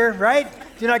your anger, right?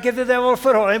 Do not give the devil a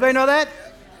foothold. Anybody know that?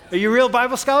 Are you a real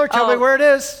Bible scholar? Tell me where it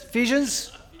is.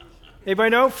 Ephesians.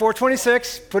 Anybody know?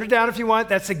 4:26. Put it down if you want.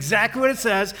 That's exactly what it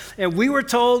says. And we were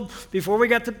told before we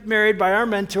got married by our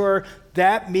mentor,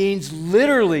 that means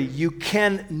literally you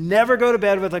can never go to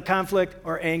bed with a conflict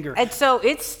or anger. And so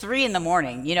it's 3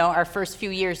 a.m, you know, our first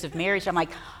few years of marriage. I'm like,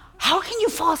 how can you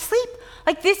fall asleep?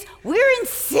 Like this, we're in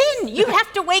sin. You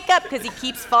have to wake up because he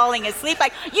keeps falling asleep.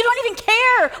 Like, you don't even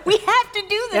care. We have to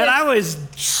do this. And I was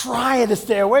trying to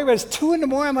stay awake, but it's 2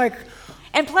 a.m. I'm like.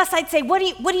 And plus I'd say, what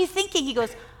are you thinking? He goes,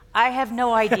 I have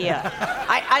no idea.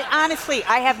 I honestly,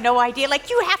 I have no idea. Like,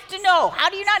 you have to know. How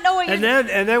do you not know what you're doing?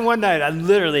 And then one night,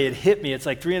 it hit me. It's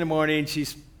like 3 a.m.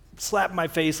 She's slapped my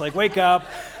face, like, wake up.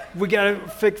 We got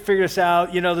to figure this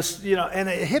out. And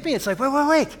it hit me. It's like,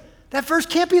 wait. That verse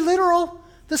can't be literal.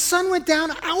 The sun went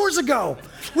down hours ago.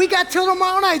 We got till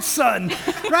tomorrow night's sun,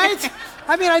 right?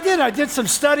 I mean, I did some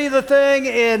study of the thing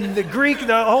in the Greek,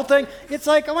 the whole thing. It's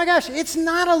like, oh my gosh, it's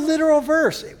not a literal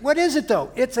verse. What is it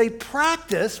though? It's a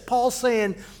practice. Paul's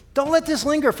saying, don't let this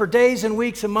linger for days and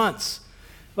weeks and months.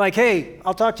 Like, hey,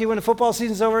 I'll talk to you when the football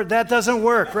season's over. That doesn't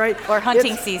work, right? Or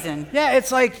hunting season. Yeah,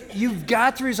 it's like you've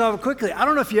got to resolve it quickly. I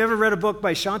don't know if you ever read a book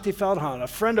by Shanti Feldhahn, a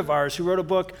friend of ours who wrote a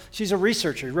book. She's a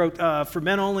researcher. She wrote For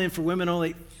Men Only and For Women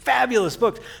Only. Fabulous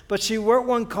books. But she wrote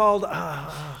one called...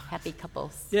 Happy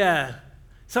Couples. Yeah.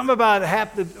 Something about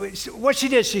what she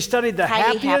did, she studied the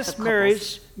happiest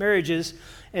marriages,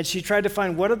 and she tried to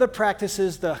find what are the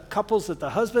practices, the couples that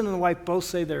the husband and the wife both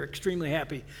say they're extremely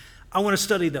happy. I want to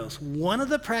study those. One of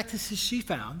the practices she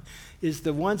found is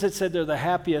the ones that said they're the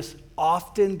happiest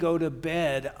often go to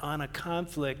bed on a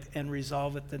conflict and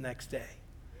resolve it the next day.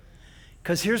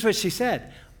 Because here's what she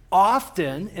said.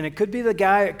 Often, and it could be the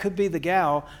guy, it could be the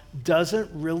gal, doesn't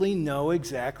really know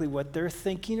exactly what they're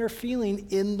thinking or feeling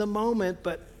in the moment,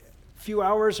 but a few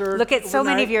hours or Look at so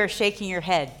overnight. many of you are shaking your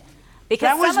head.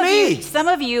 Because that was me. Some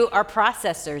of you are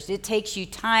processors. It takes you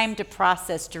time to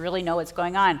process to really know what's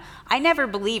going on. I never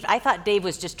believed. I thought Dave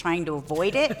was just trying to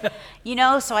avoid it,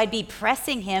 so I'd be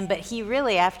pressing him, but he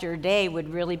really, after a day, would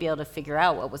really be able to figure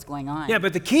out what was going on. Yeah,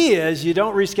 but the key is you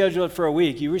don't reschedule it for a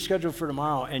week. You reschedule it for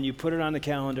tomorrow, and you put it on the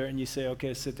calendar, and you say,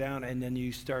 okay, sit down, and then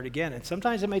you start again. And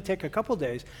sometimes it may take a couple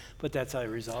days, but that's how you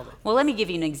resolve it. Well, let me give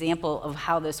you an example of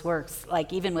how this works.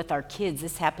 Like, even with our kids,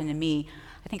 this happened to me.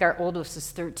 I think our oldest was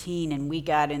 13, and we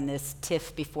got in this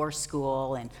tiff before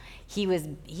school, and he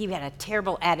had a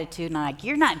terrible attitude, and I'm like,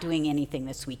 you're not doing anything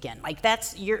this weekend. Like,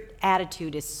 your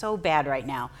attitude is so bad right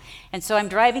now. And so I'm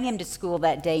driving him to school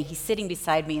that day. He's sitting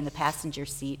beside me in the passenger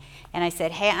seat, and I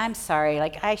said, hey, I'm sorry.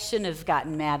 Like, I shouldn't have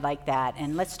gotten mad like that,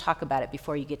 and let's talk about it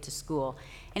before you get to school.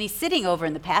 And he's sitting over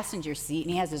in the passenger seat,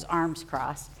 and he has his arms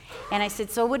crossed. And I said,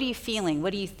 so what are you feeling?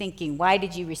 What are you thinking? Why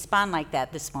did you respond like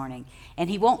that this morning? And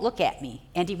he won't look at me,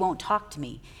 and he won't talk to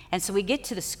me. And so we get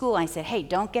to the school, and I said, hey,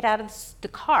 don't get out of the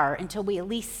car until we at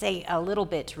least say a little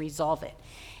bit to resolve it.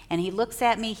 And he looks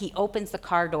at me, he opens the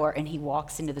car door, and he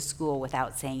walks into the school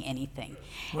without saying anything.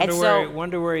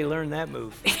 Wonder where he learned that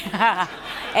move.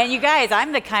 And you guys,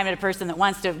 I'm the kind of person that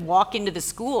wants to walk into the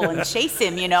school and chase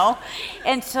him,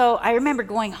 And so I remember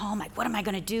going home, like, what am I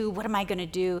going to do? What am I going to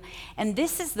do? And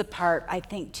this is the part, I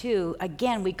think, too,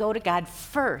 again, we go to God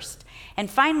first. And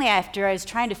finally, after I was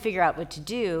trying to figure out what to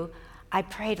do, I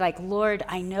prayed like, Lord,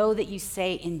 I know that you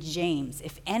say in James,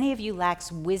 if any of you lacks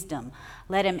wisdom,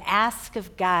 let him ask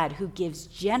of God who gives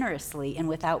generously and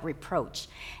without reproach.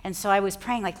 And so I was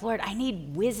praying like, Lord, I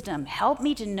need wisdom. Help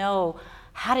me to know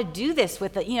how to do this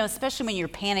with, especially when you're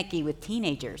panicky with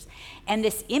teenagers. And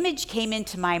this image came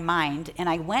into my mind, and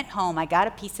I went home, I got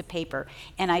a piece of paper,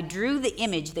 and I drew the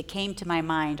image that came to my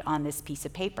mind on this piece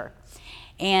of paper.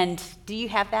 And do you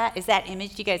have that? Is that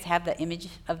image? Do you guys have the image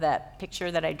of that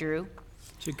picture that I drew?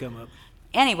 Should come up.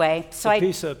 Anyway, so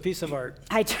Piece of art.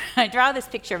 I draw this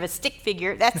picture of a stick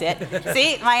figure. That's it.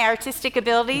 See, my artistic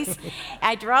abilities.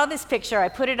 I draw this picture. I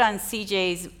put it on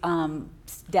CJ's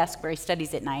desk where he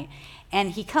studies at night.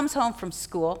 And he comes home from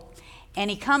school, and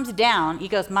he comes down. He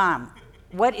goes, "Mom,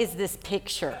 what is this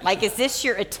picture? Like, is this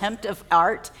your attempt of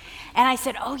art?" And I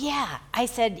said, "Oh, yeah." I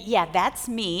said, "Yeah, that's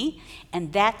me,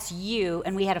 and that's you,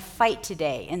 and we had a fight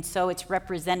today, and so it's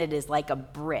represented as like a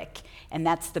brick, and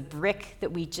that's the brick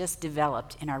that we just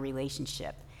developed in our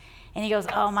relationship." And he goes,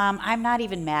 "Oh, Mom, I'm not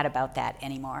even mad about that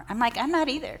anymore." I'm like, "I'm not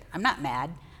either. I'm not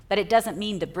mad, but it doesn't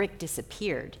mean the brick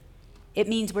disappeared. It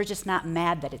means we're just not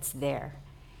mad that it's there."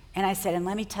 And I said, "And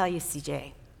let me tell you,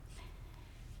 CJ,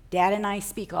 Dad and I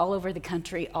speak all over the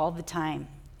country all the time,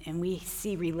 and we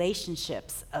see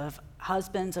relationships of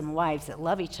husbands and wives that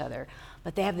love each other,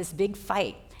 but they have this big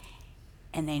fight,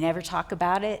 and they never talk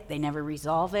about it, they never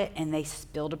resolve it, and they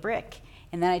spilled a brick."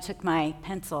 And then I took my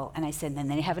pencil and I said, "Then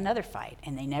they have another fight,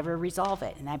 and they never resolve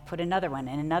it." And I put another one,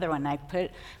 and I put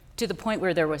it to the point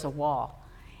where there was a wall.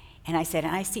 And I said,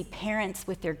 and I see parents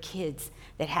with their kids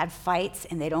that had fights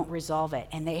and they don't resolve it.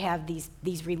 And they have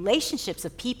these relationships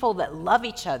of people that love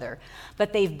each other,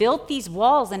 but they've built these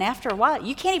walls, and after a while,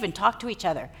 you can't even talk to each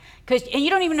other. And you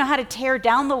don't even know how to tear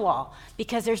down the wall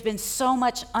because there's been so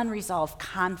much unresolved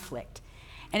conflict.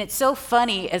 And it's so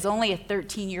funny, as only a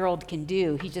 13-year-old can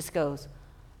do, he just goes,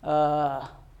 "So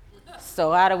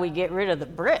how do we get rid of the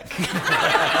brick?"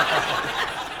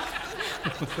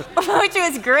 Which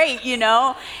was great,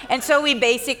 And so we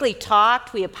basically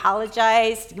talked, we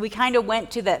apologized, we kind of went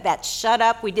to that shut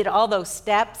up, we did all those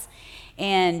steps,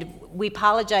 and we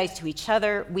apologized to each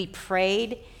other, we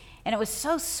prayed, and it was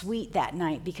so sweet that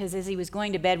night because as he was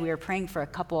going to bed, we were praying for a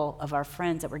couple of our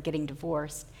friends that were getting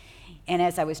divorced, and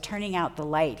as I was turning out the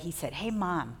light, he said, "Hey,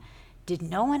 Mom, did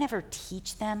no one ever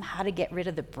teach them how to get rid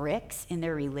of the bricks in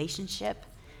their relationship?"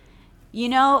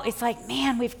 It's like,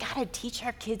 man, we've got to teach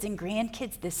our kids and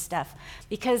grandkids this stuff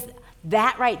because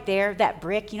that right there, that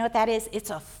brick, you know what that is? It's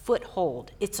a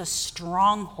foothold. It's a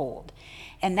stronghold.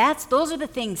 And those are the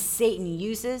things Satan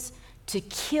uses to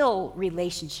kill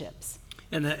relationships.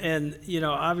 And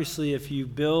obviously, if you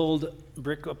build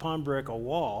brick upon brick a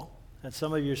wall, and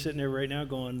some of you are sitting there right now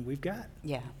going, "We've got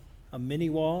a mini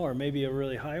wall or maybe a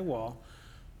really high wall,"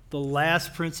 the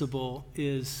last principle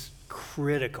is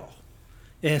critical.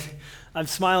 And I'm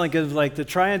smiling because to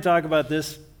try and talk about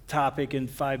this topic in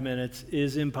 5 minutes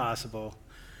is impossible.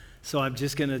 So I'm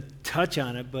just going to touch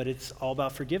on it, but it's all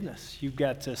about forgiveness. You've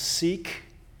got to seek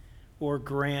or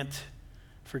grant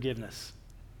forgiveness.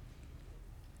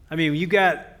 I mean, you've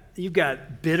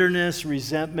got bitterness,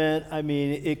 resentment. I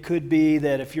mean, it could be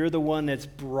that if you're the one that's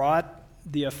brought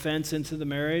the offense into the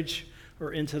marriage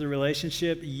or into the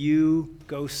relationship, you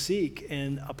go seek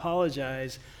and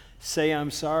apologize, say I'm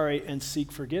sorry, and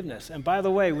seek forgiveness. And by the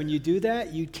way, when you do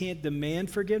that, you can't demand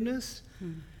forgiveness.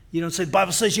 You don't say, "The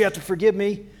Bible says you have to forgive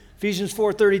me." Ephesians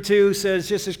 4:32 says,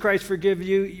 "Just as Christ forgave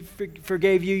you,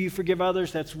 you forgive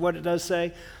others." That's what it does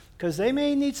say, because they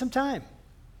may need some time.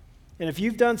 And if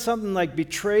you've done something like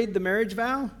betrayed the marriage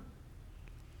vow,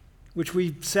 which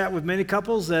we sat with many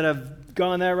couples that have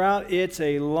gone that route, it's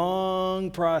a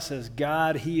long process.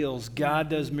 God heals. God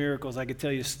does miracles. I could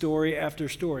tell you story after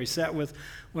story. Sat with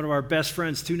one of our best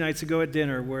friends 2 nights ago at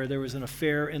dinner where there was an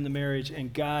affair in the marriage,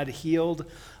 and God healed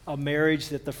a marriage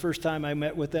that the first time I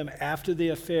met with them after the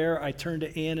affair, I turned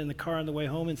to Ann in the car on the way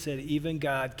home and said, "Even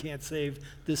God can't save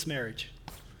this marriage,"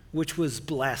 which was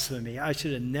blasphemy. I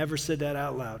should have never said that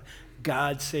out loud.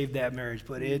 God saved that marriage,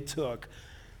 but it took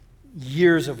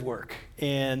years of work,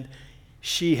 and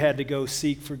she had to go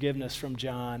seek forgiveness from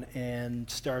John and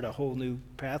start a whole new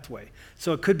pathway.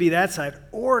 So it could be that side,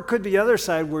 or it could be the other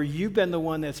side where you've been the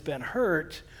one that's been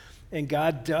hurt, and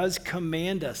God does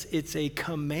command us. It's a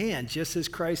command. Just as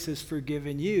Christ has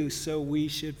forgiven you, so we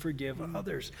should forgive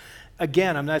others.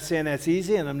 Again, I'm not saying that's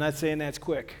easy, and I'm not saying that's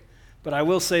quick, but I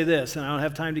will say this, and I don't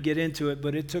have time to get into it,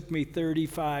 but it took me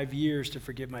 35 years to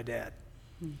forgive my dad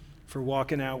for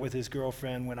walking out with his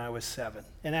girlfriend when I was 7,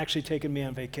 and actually taking me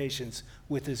on vacations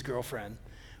with his girlfriend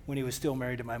when he was still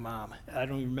married to my mom. I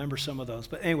don't even remember some of those.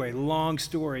 But anyway, long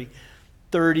story,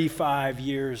 35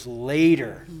 years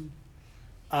later,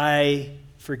 I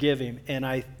forgive him.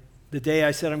 And the day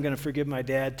I said I'm going to forgive my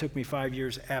dad took me 5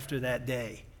 years after that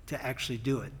day to actually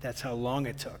do it. That's how long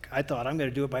it took. I thought, I'm going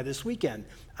to do it by this weekend.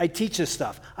 I teach this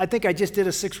stuff. I think I just did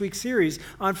a 6-week series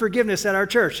on forgiveness at our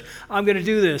church. I'm going to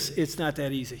do this. It's not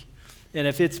that easy. And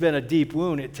if it's been a deep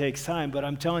wound, it takes time. But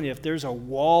I'm telling you, if there's a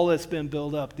wall that's been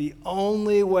built up, the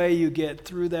only way you get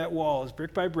through that wall is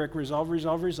brick by brick, resolve,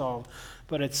 resolve, resolve.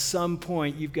 But at some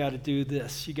point, you've got to do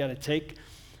this. You got to take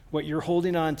what you're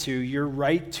holding on to, your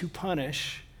right to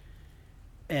punish,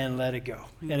 and let it go.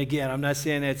 And again, I'm not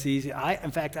saying that's easy.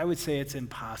 In fact, I would say it's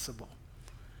impossible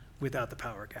without the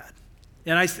power of God.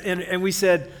 And we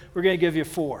said, we're going to give you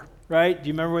 4, right? Do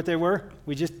you remember what they were?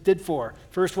 We just did 4.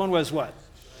 First one was what?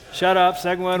 Shut up.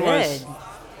 Second one was,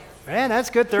 man, that's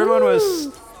good. Third one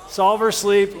was solve or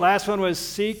sleep. Last one was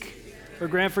seek or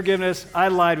grant forgiveness. I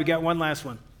lied. We got one last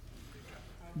one.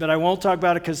 But I won't talk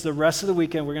about it because the rest of the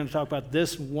weekend we're going to talk about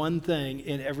this one thing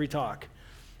in every talk.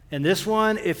 And this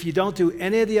one, if you don't do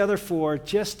any of the other 4,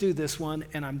 just do this one.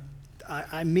 And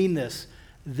I mean this.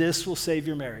 This will save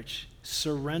your marriage.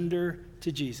 Surrender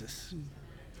to Jesus.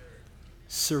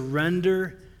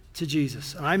 Surrender to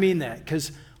Jesus. And I mean that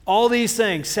because all these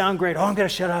things sound great. Oh, I'm going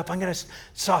to shut up. I'm going to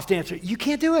soft answer. You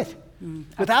can't do it.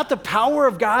 Without the power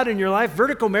of God in your life,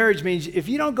 vertical marriage means if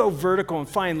you don't go vertical and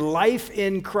find life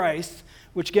in Christ,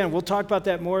 which again, we'll talk about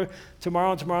that more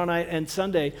tomorrow night and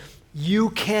Sunday, you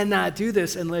cannot do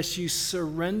this unless you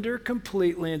surrender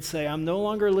completely and say, I'm no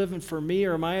longer living for me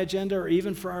or my agenda or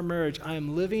even for our marriage. I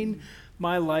am living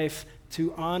my life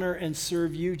to honor and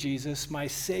serve you, Jesus, my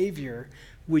Savior.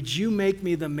 Would you make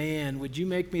me the man? Would you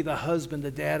make me the husband,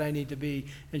 the dad I need to be?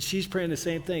 And she's praying the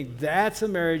same thing. That's a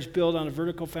marriage built on a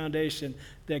vertical foundation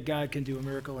that God can do a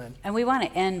miracle in. And we want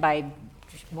to end by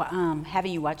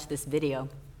having you watch this video.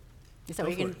 Is that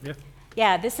what you're going to?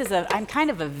 Yeah, I'm kind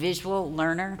of a visual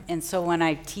learner, and so when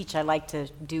I teach, I like to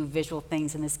do visual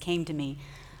things, and this came to me.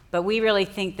 But we really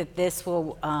think that this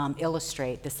will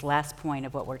illustrate this last point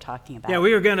of what we're talking about.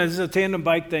 Yeah, this is a tandem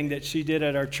bike thing that she did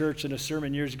at our church in a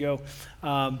sermon years ago.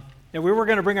 And we were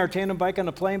going to bring our tandem bike on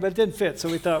the plane, but it didn't fit, so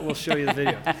we thought we'll show you the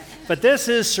video. But this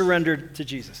is surrendered to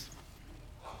Jesus.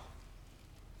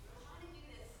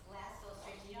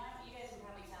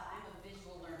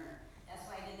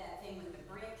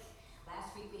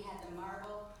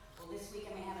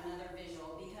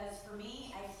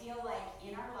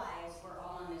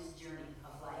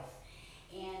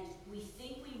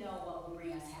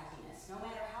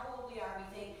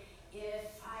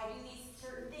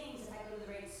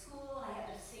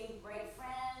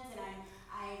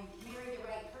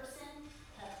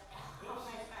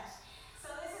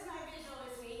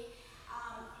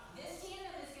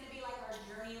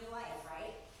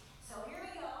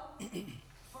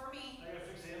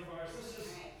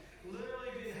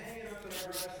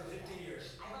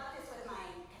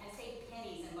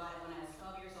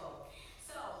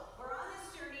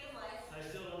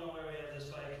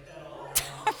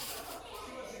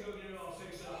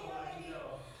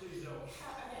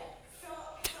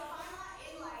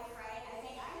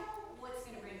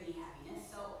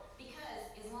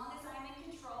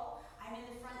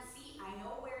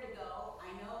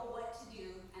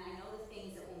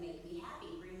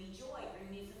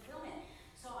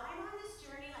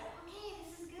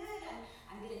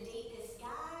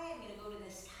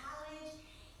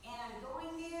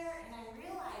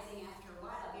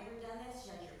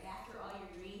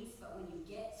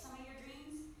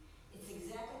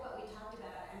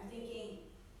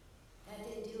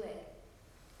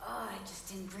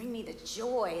 Didn't bring me the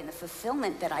joy and the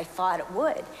fulfillment that I thought it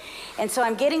would. And so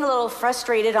I'm getting a little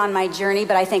frustrated on my journey,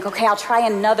 but I think, okay, I'll try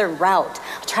another route.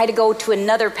 I'll try to go to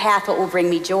another path that will bring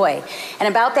me joy. And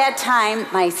about that time,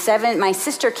 my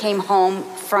sister came home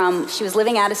she was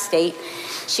living out of state.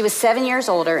 She was 7 years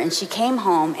older, and she came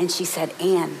home and she said,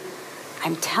 Ann,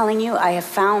 I'm telling you, I have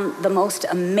found the most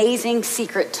amazing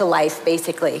secret to life,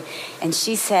 basically. And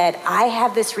she said, I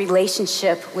have this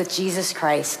relationship with Jesus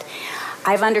Christ.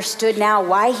 I've understood now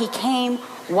why he came,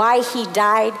 why he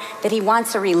died, that he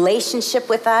wants a relationship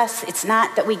with us. It's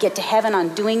not that we get to heaven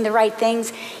on doing the right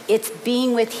things. It's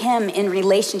being with him in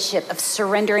relationship of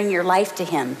surrendering your life to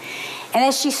him. And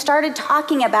as she started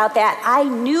talking about that, I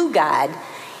knew God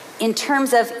in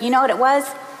terms of, you know what it was?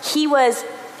 He was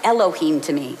Elohim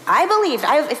to me. I believed.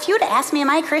 If you would have asked me, am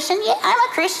I a Christian? Yeah, I'm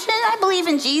a Christian. I believe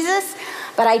in Jesus.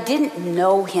 But I didn't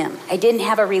know him. I didn't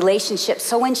have a relationship.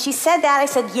 So when she said that, I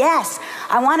said, yes,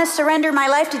 I want to surrender my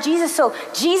life to Jesus. So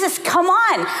Jesus, come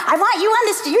on. I want you on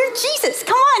this. You're Jesus.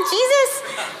 Come on, Jesus.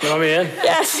 You want me in?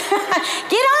 Yes.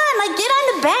 Get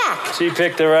on the back. She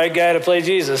picked the right guy to play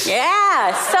Jesus.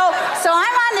 Yeah. So I'm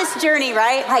on this journey,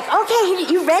 right? Like,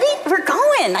 okay, you ready? We're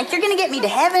going. Like, you're going to get me to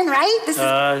heaven, right? This is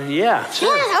yeah,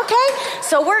 sure. Yeah, okay.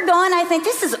 So we're going. I think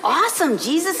this is awesome.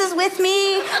 Jesus is with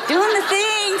me, doing the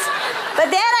things.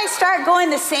 But then I start going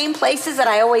the same places that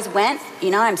I always went.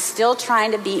 I'm still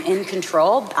trying to be in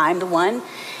control. I'm the one.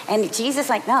 And Jesus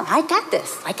like, no, I got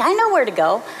this. Like, I know where to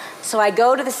go. So I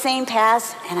go to the same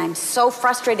paths, and I'm so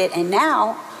frustrated. And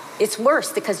now it's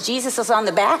worse because Jesus is on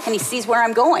the back, and he sees where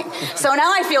I'm going. So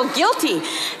now I feel guilty.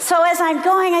 So as I'm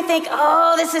going, I think,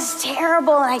 oh, this is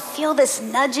terrible. And I feel this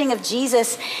nudging of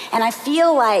Jesus, and I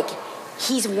feel like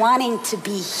he's wanting to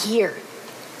be here,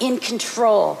 in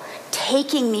control,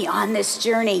 taking me on this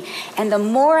journey. And the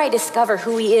more I discover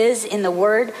who he is in the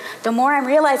Word, the more I'm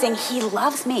realizing he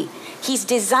loves me. He's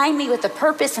designed me with a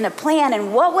purpose and a plan.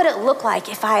 And what would it look like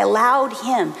if I allowed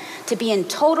him to be in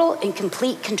total and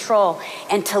complete control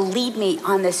and to lead me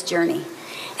on this journey?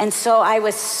 And so I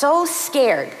was so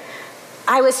scared.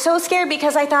 I was so scared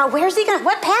because I thought,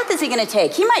 what path is he going to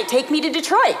take? He might take me to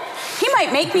Detroit. He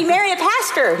might make me marry a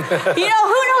pastor. Who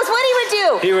knows what he would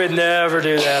do? He would never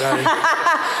do that, honey.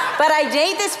 But I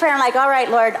made this prayer. I'm like, all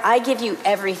right, Lord, I give you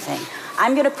everything.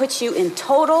 I'm going to put you in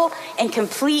total and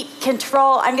complete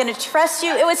control. I'm going to trust you.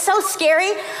 It was so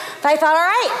scary, but I thought, all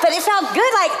right. But it felt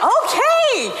good, like,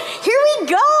 okay, here we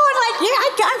go. And like,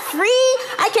 yeah, I'm free.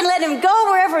 I can let him go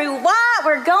wherever we want.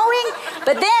 We're going.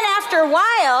 But then after a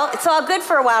while, it's all good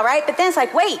for a while, right? But then it's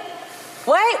like, wait,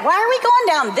 why are we going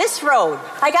down this road?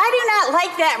 Like, I do not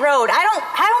like that road. I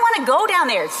don't want to go down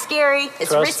there. It's scary. It's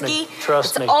risky.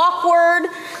 Trust me. It's awkward.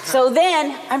 So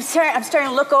then I'm starting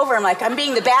to look over. I'm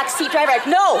being the backseat driver. Like,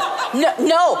 no.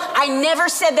 I never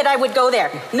said that I would go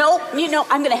there. No,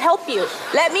 I'm going to help you.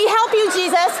 Let me help you,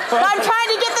 Jesus. I'm trying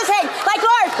to get this thing. Like,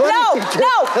 Lord,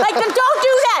 no. Like, don't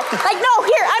do that. Like, no,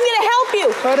 here, I'm going to help you.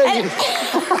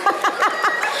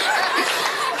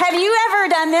 Have you ever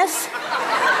done this?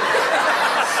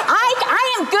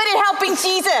 I am good at helping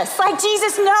Jesus. Like,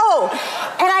 Jesus, no.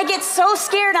 And I get so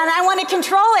scared and I want to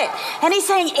control it. And he's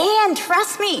saying, Ann,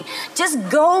 trust me. Just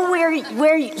go where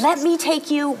let me take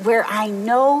you where I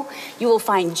know you will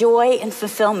find joy and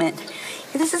fulfillment.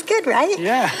 This is good, right?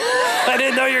 Yeah. I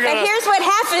didn't know you were going to. And here's what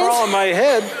happens. Crawl in my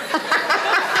head.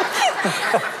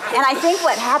 And I think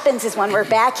what happens is when we're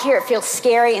back here, it feels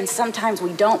scary, and sometimes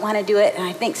we don't want to do it. And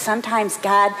I think sometimes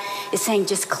God is saying,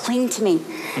 just cling to me.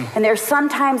 And there's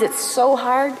sometimes it's so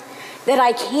hard that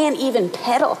I can't even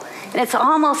pedal. And it's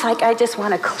almost like I just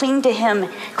want to cling to him,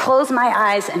 close my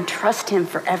eyes, and trust him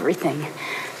for everything.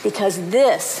 Because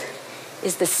this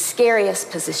is the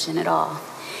scariest position at all.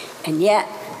 And yet,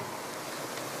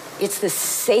 it's the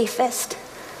safest,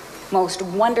 most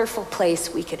wonderful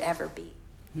place we could ever be.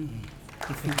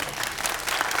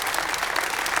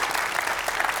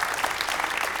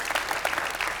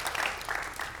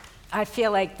 I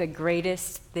feel like the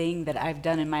greatest thing that I've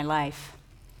done in my life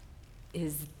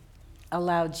is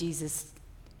allow Jesus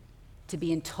to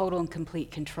be in total and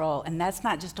complete control. And that's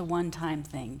not just a one-time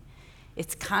thing.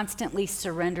 It's constantly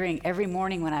surrendering every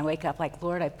morning when I wake up, like,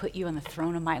 Lord, I put you on the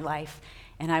throne of my life,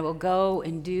 and I will go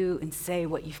and do and say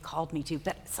what you've called me to.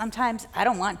 But sometimes I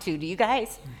don't want to. Do you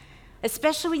guys?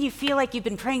 Especially when you feel like you've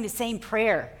been praying the same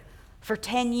prayer for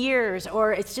 10 years,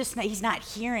 or it's just he's not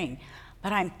hearing.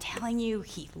 But I'm telling you,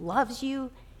 he loves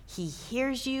you, he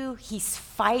hears you, he's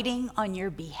fighting on your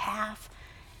behalf,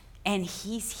 and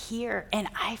he's here. And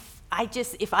I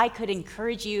just, if I could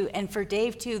encourage you, and for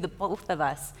Dave too, the both of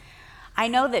us, I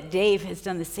know that Dave has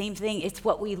done the same thing. It's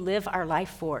what we live our life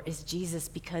for, is Jesus,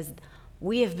 because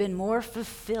we have been more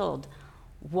fulfilled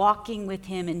walking with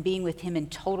him and being with him in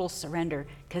total surrender,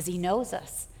 because he knows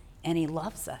us and he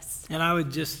loves us. And I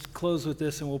would just close with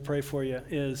this, and we'll pray for you,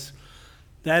 is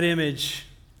that image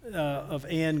of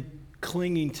Ann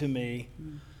clinging to me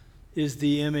is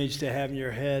the image to have in your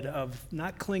head of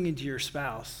not clinging to your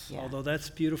spouse, although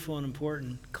that's beautiful and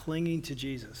important, clinging to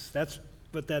Jesus. That's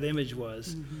what that image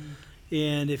was.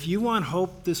 And if you want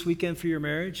hope this weekend for your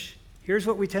marriage, here's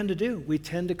what we tend to do. We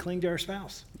tend to cling to our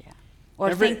spouse.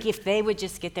 Or think if they would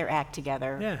just get their act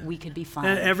together, we could be fine.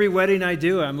 And every wedding I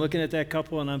do, I'm looking at that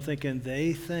couple and I'm thinking,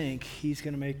 they think he's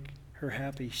going to make her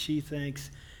happy. She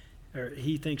thinks, or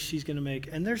he thinks she's going to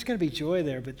make, and there's going to be joy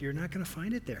there, but you're not going to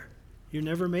find it there. You're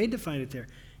never made to find it there.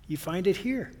 You find it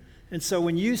here. And so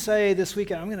when you say this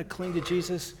weekend, I'm going to cling to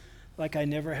Jesus like I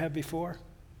never have before,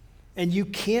 and you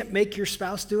can't make your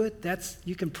spouse do it,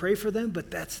 you can pray for them,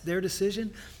 but that's their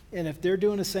decision. And if they're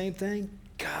doing the same thing,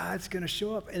 God's going to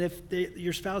show up. And if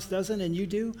your spouse doesn't and you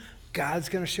do, God's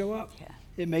going to show up.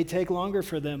 It may take longer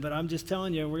for them, but I'm just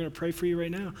telling you, we're going to pray for you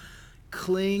right now.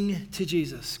 Cling to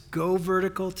Jesus. Go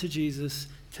vertical to Jesus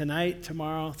tonight,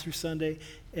 tomorrow, through Sunday,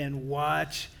 and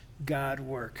watch God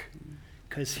work.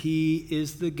 Because he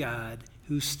is the God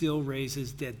who still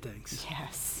raises dead things.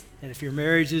 Yes. And if your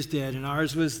marriage is dead and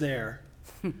ours was there,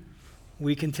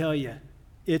 we can tell you,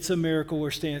 it's a miracle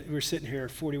we're sitting here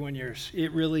 41 years.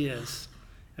 It really is.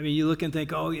 I mean, you look and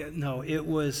think, oh, yeah, no, it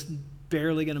was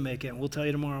barely going to make it. And we'll tell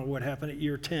you tomorrow what happened at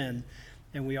year 10,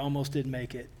 and we almost did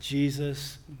make it.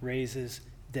 Jesus raises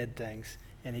dead things,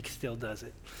 and he still does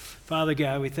it. Father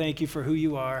God, we thank you for who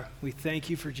you are. We thank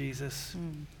you for Jesus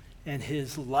and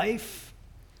his life,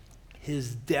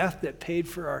 his death that paid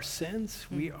for our sins.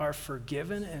 We are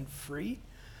forgiven and free.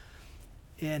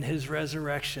 And his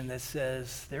resurrection that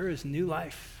says there is new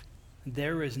life.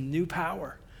 There is new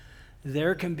power.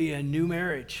 There can be a new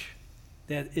marriage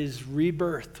that is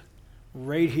rebirth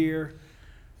right here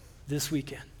this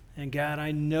weekend. And God,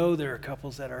 I know there are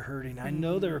couples that are hurting. I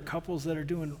know there are couples that are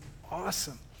doing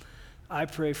awesome. I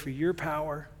pray for your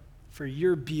power, for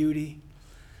your beauty,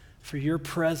 for your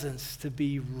presence to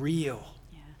be real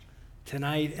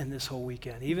tonight and this whole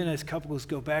weekend. Even as couples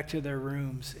go back to their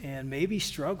rooms and maybe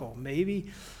struggle, maybe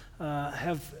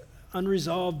have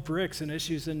unresolved bricks and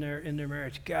issues in their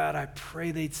marriage. God, I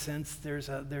pray they'd sense there's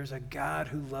a God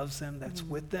who loves them, that's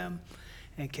with them,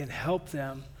 and can help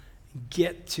them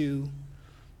get to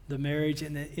the marriage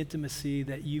and the intimacy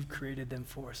that you've created them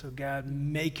for. So God,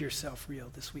 make yourself real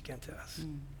this weekend to us.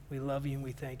 We love you and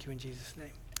we thank you in Jesus'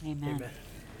 name. Amen. Amen.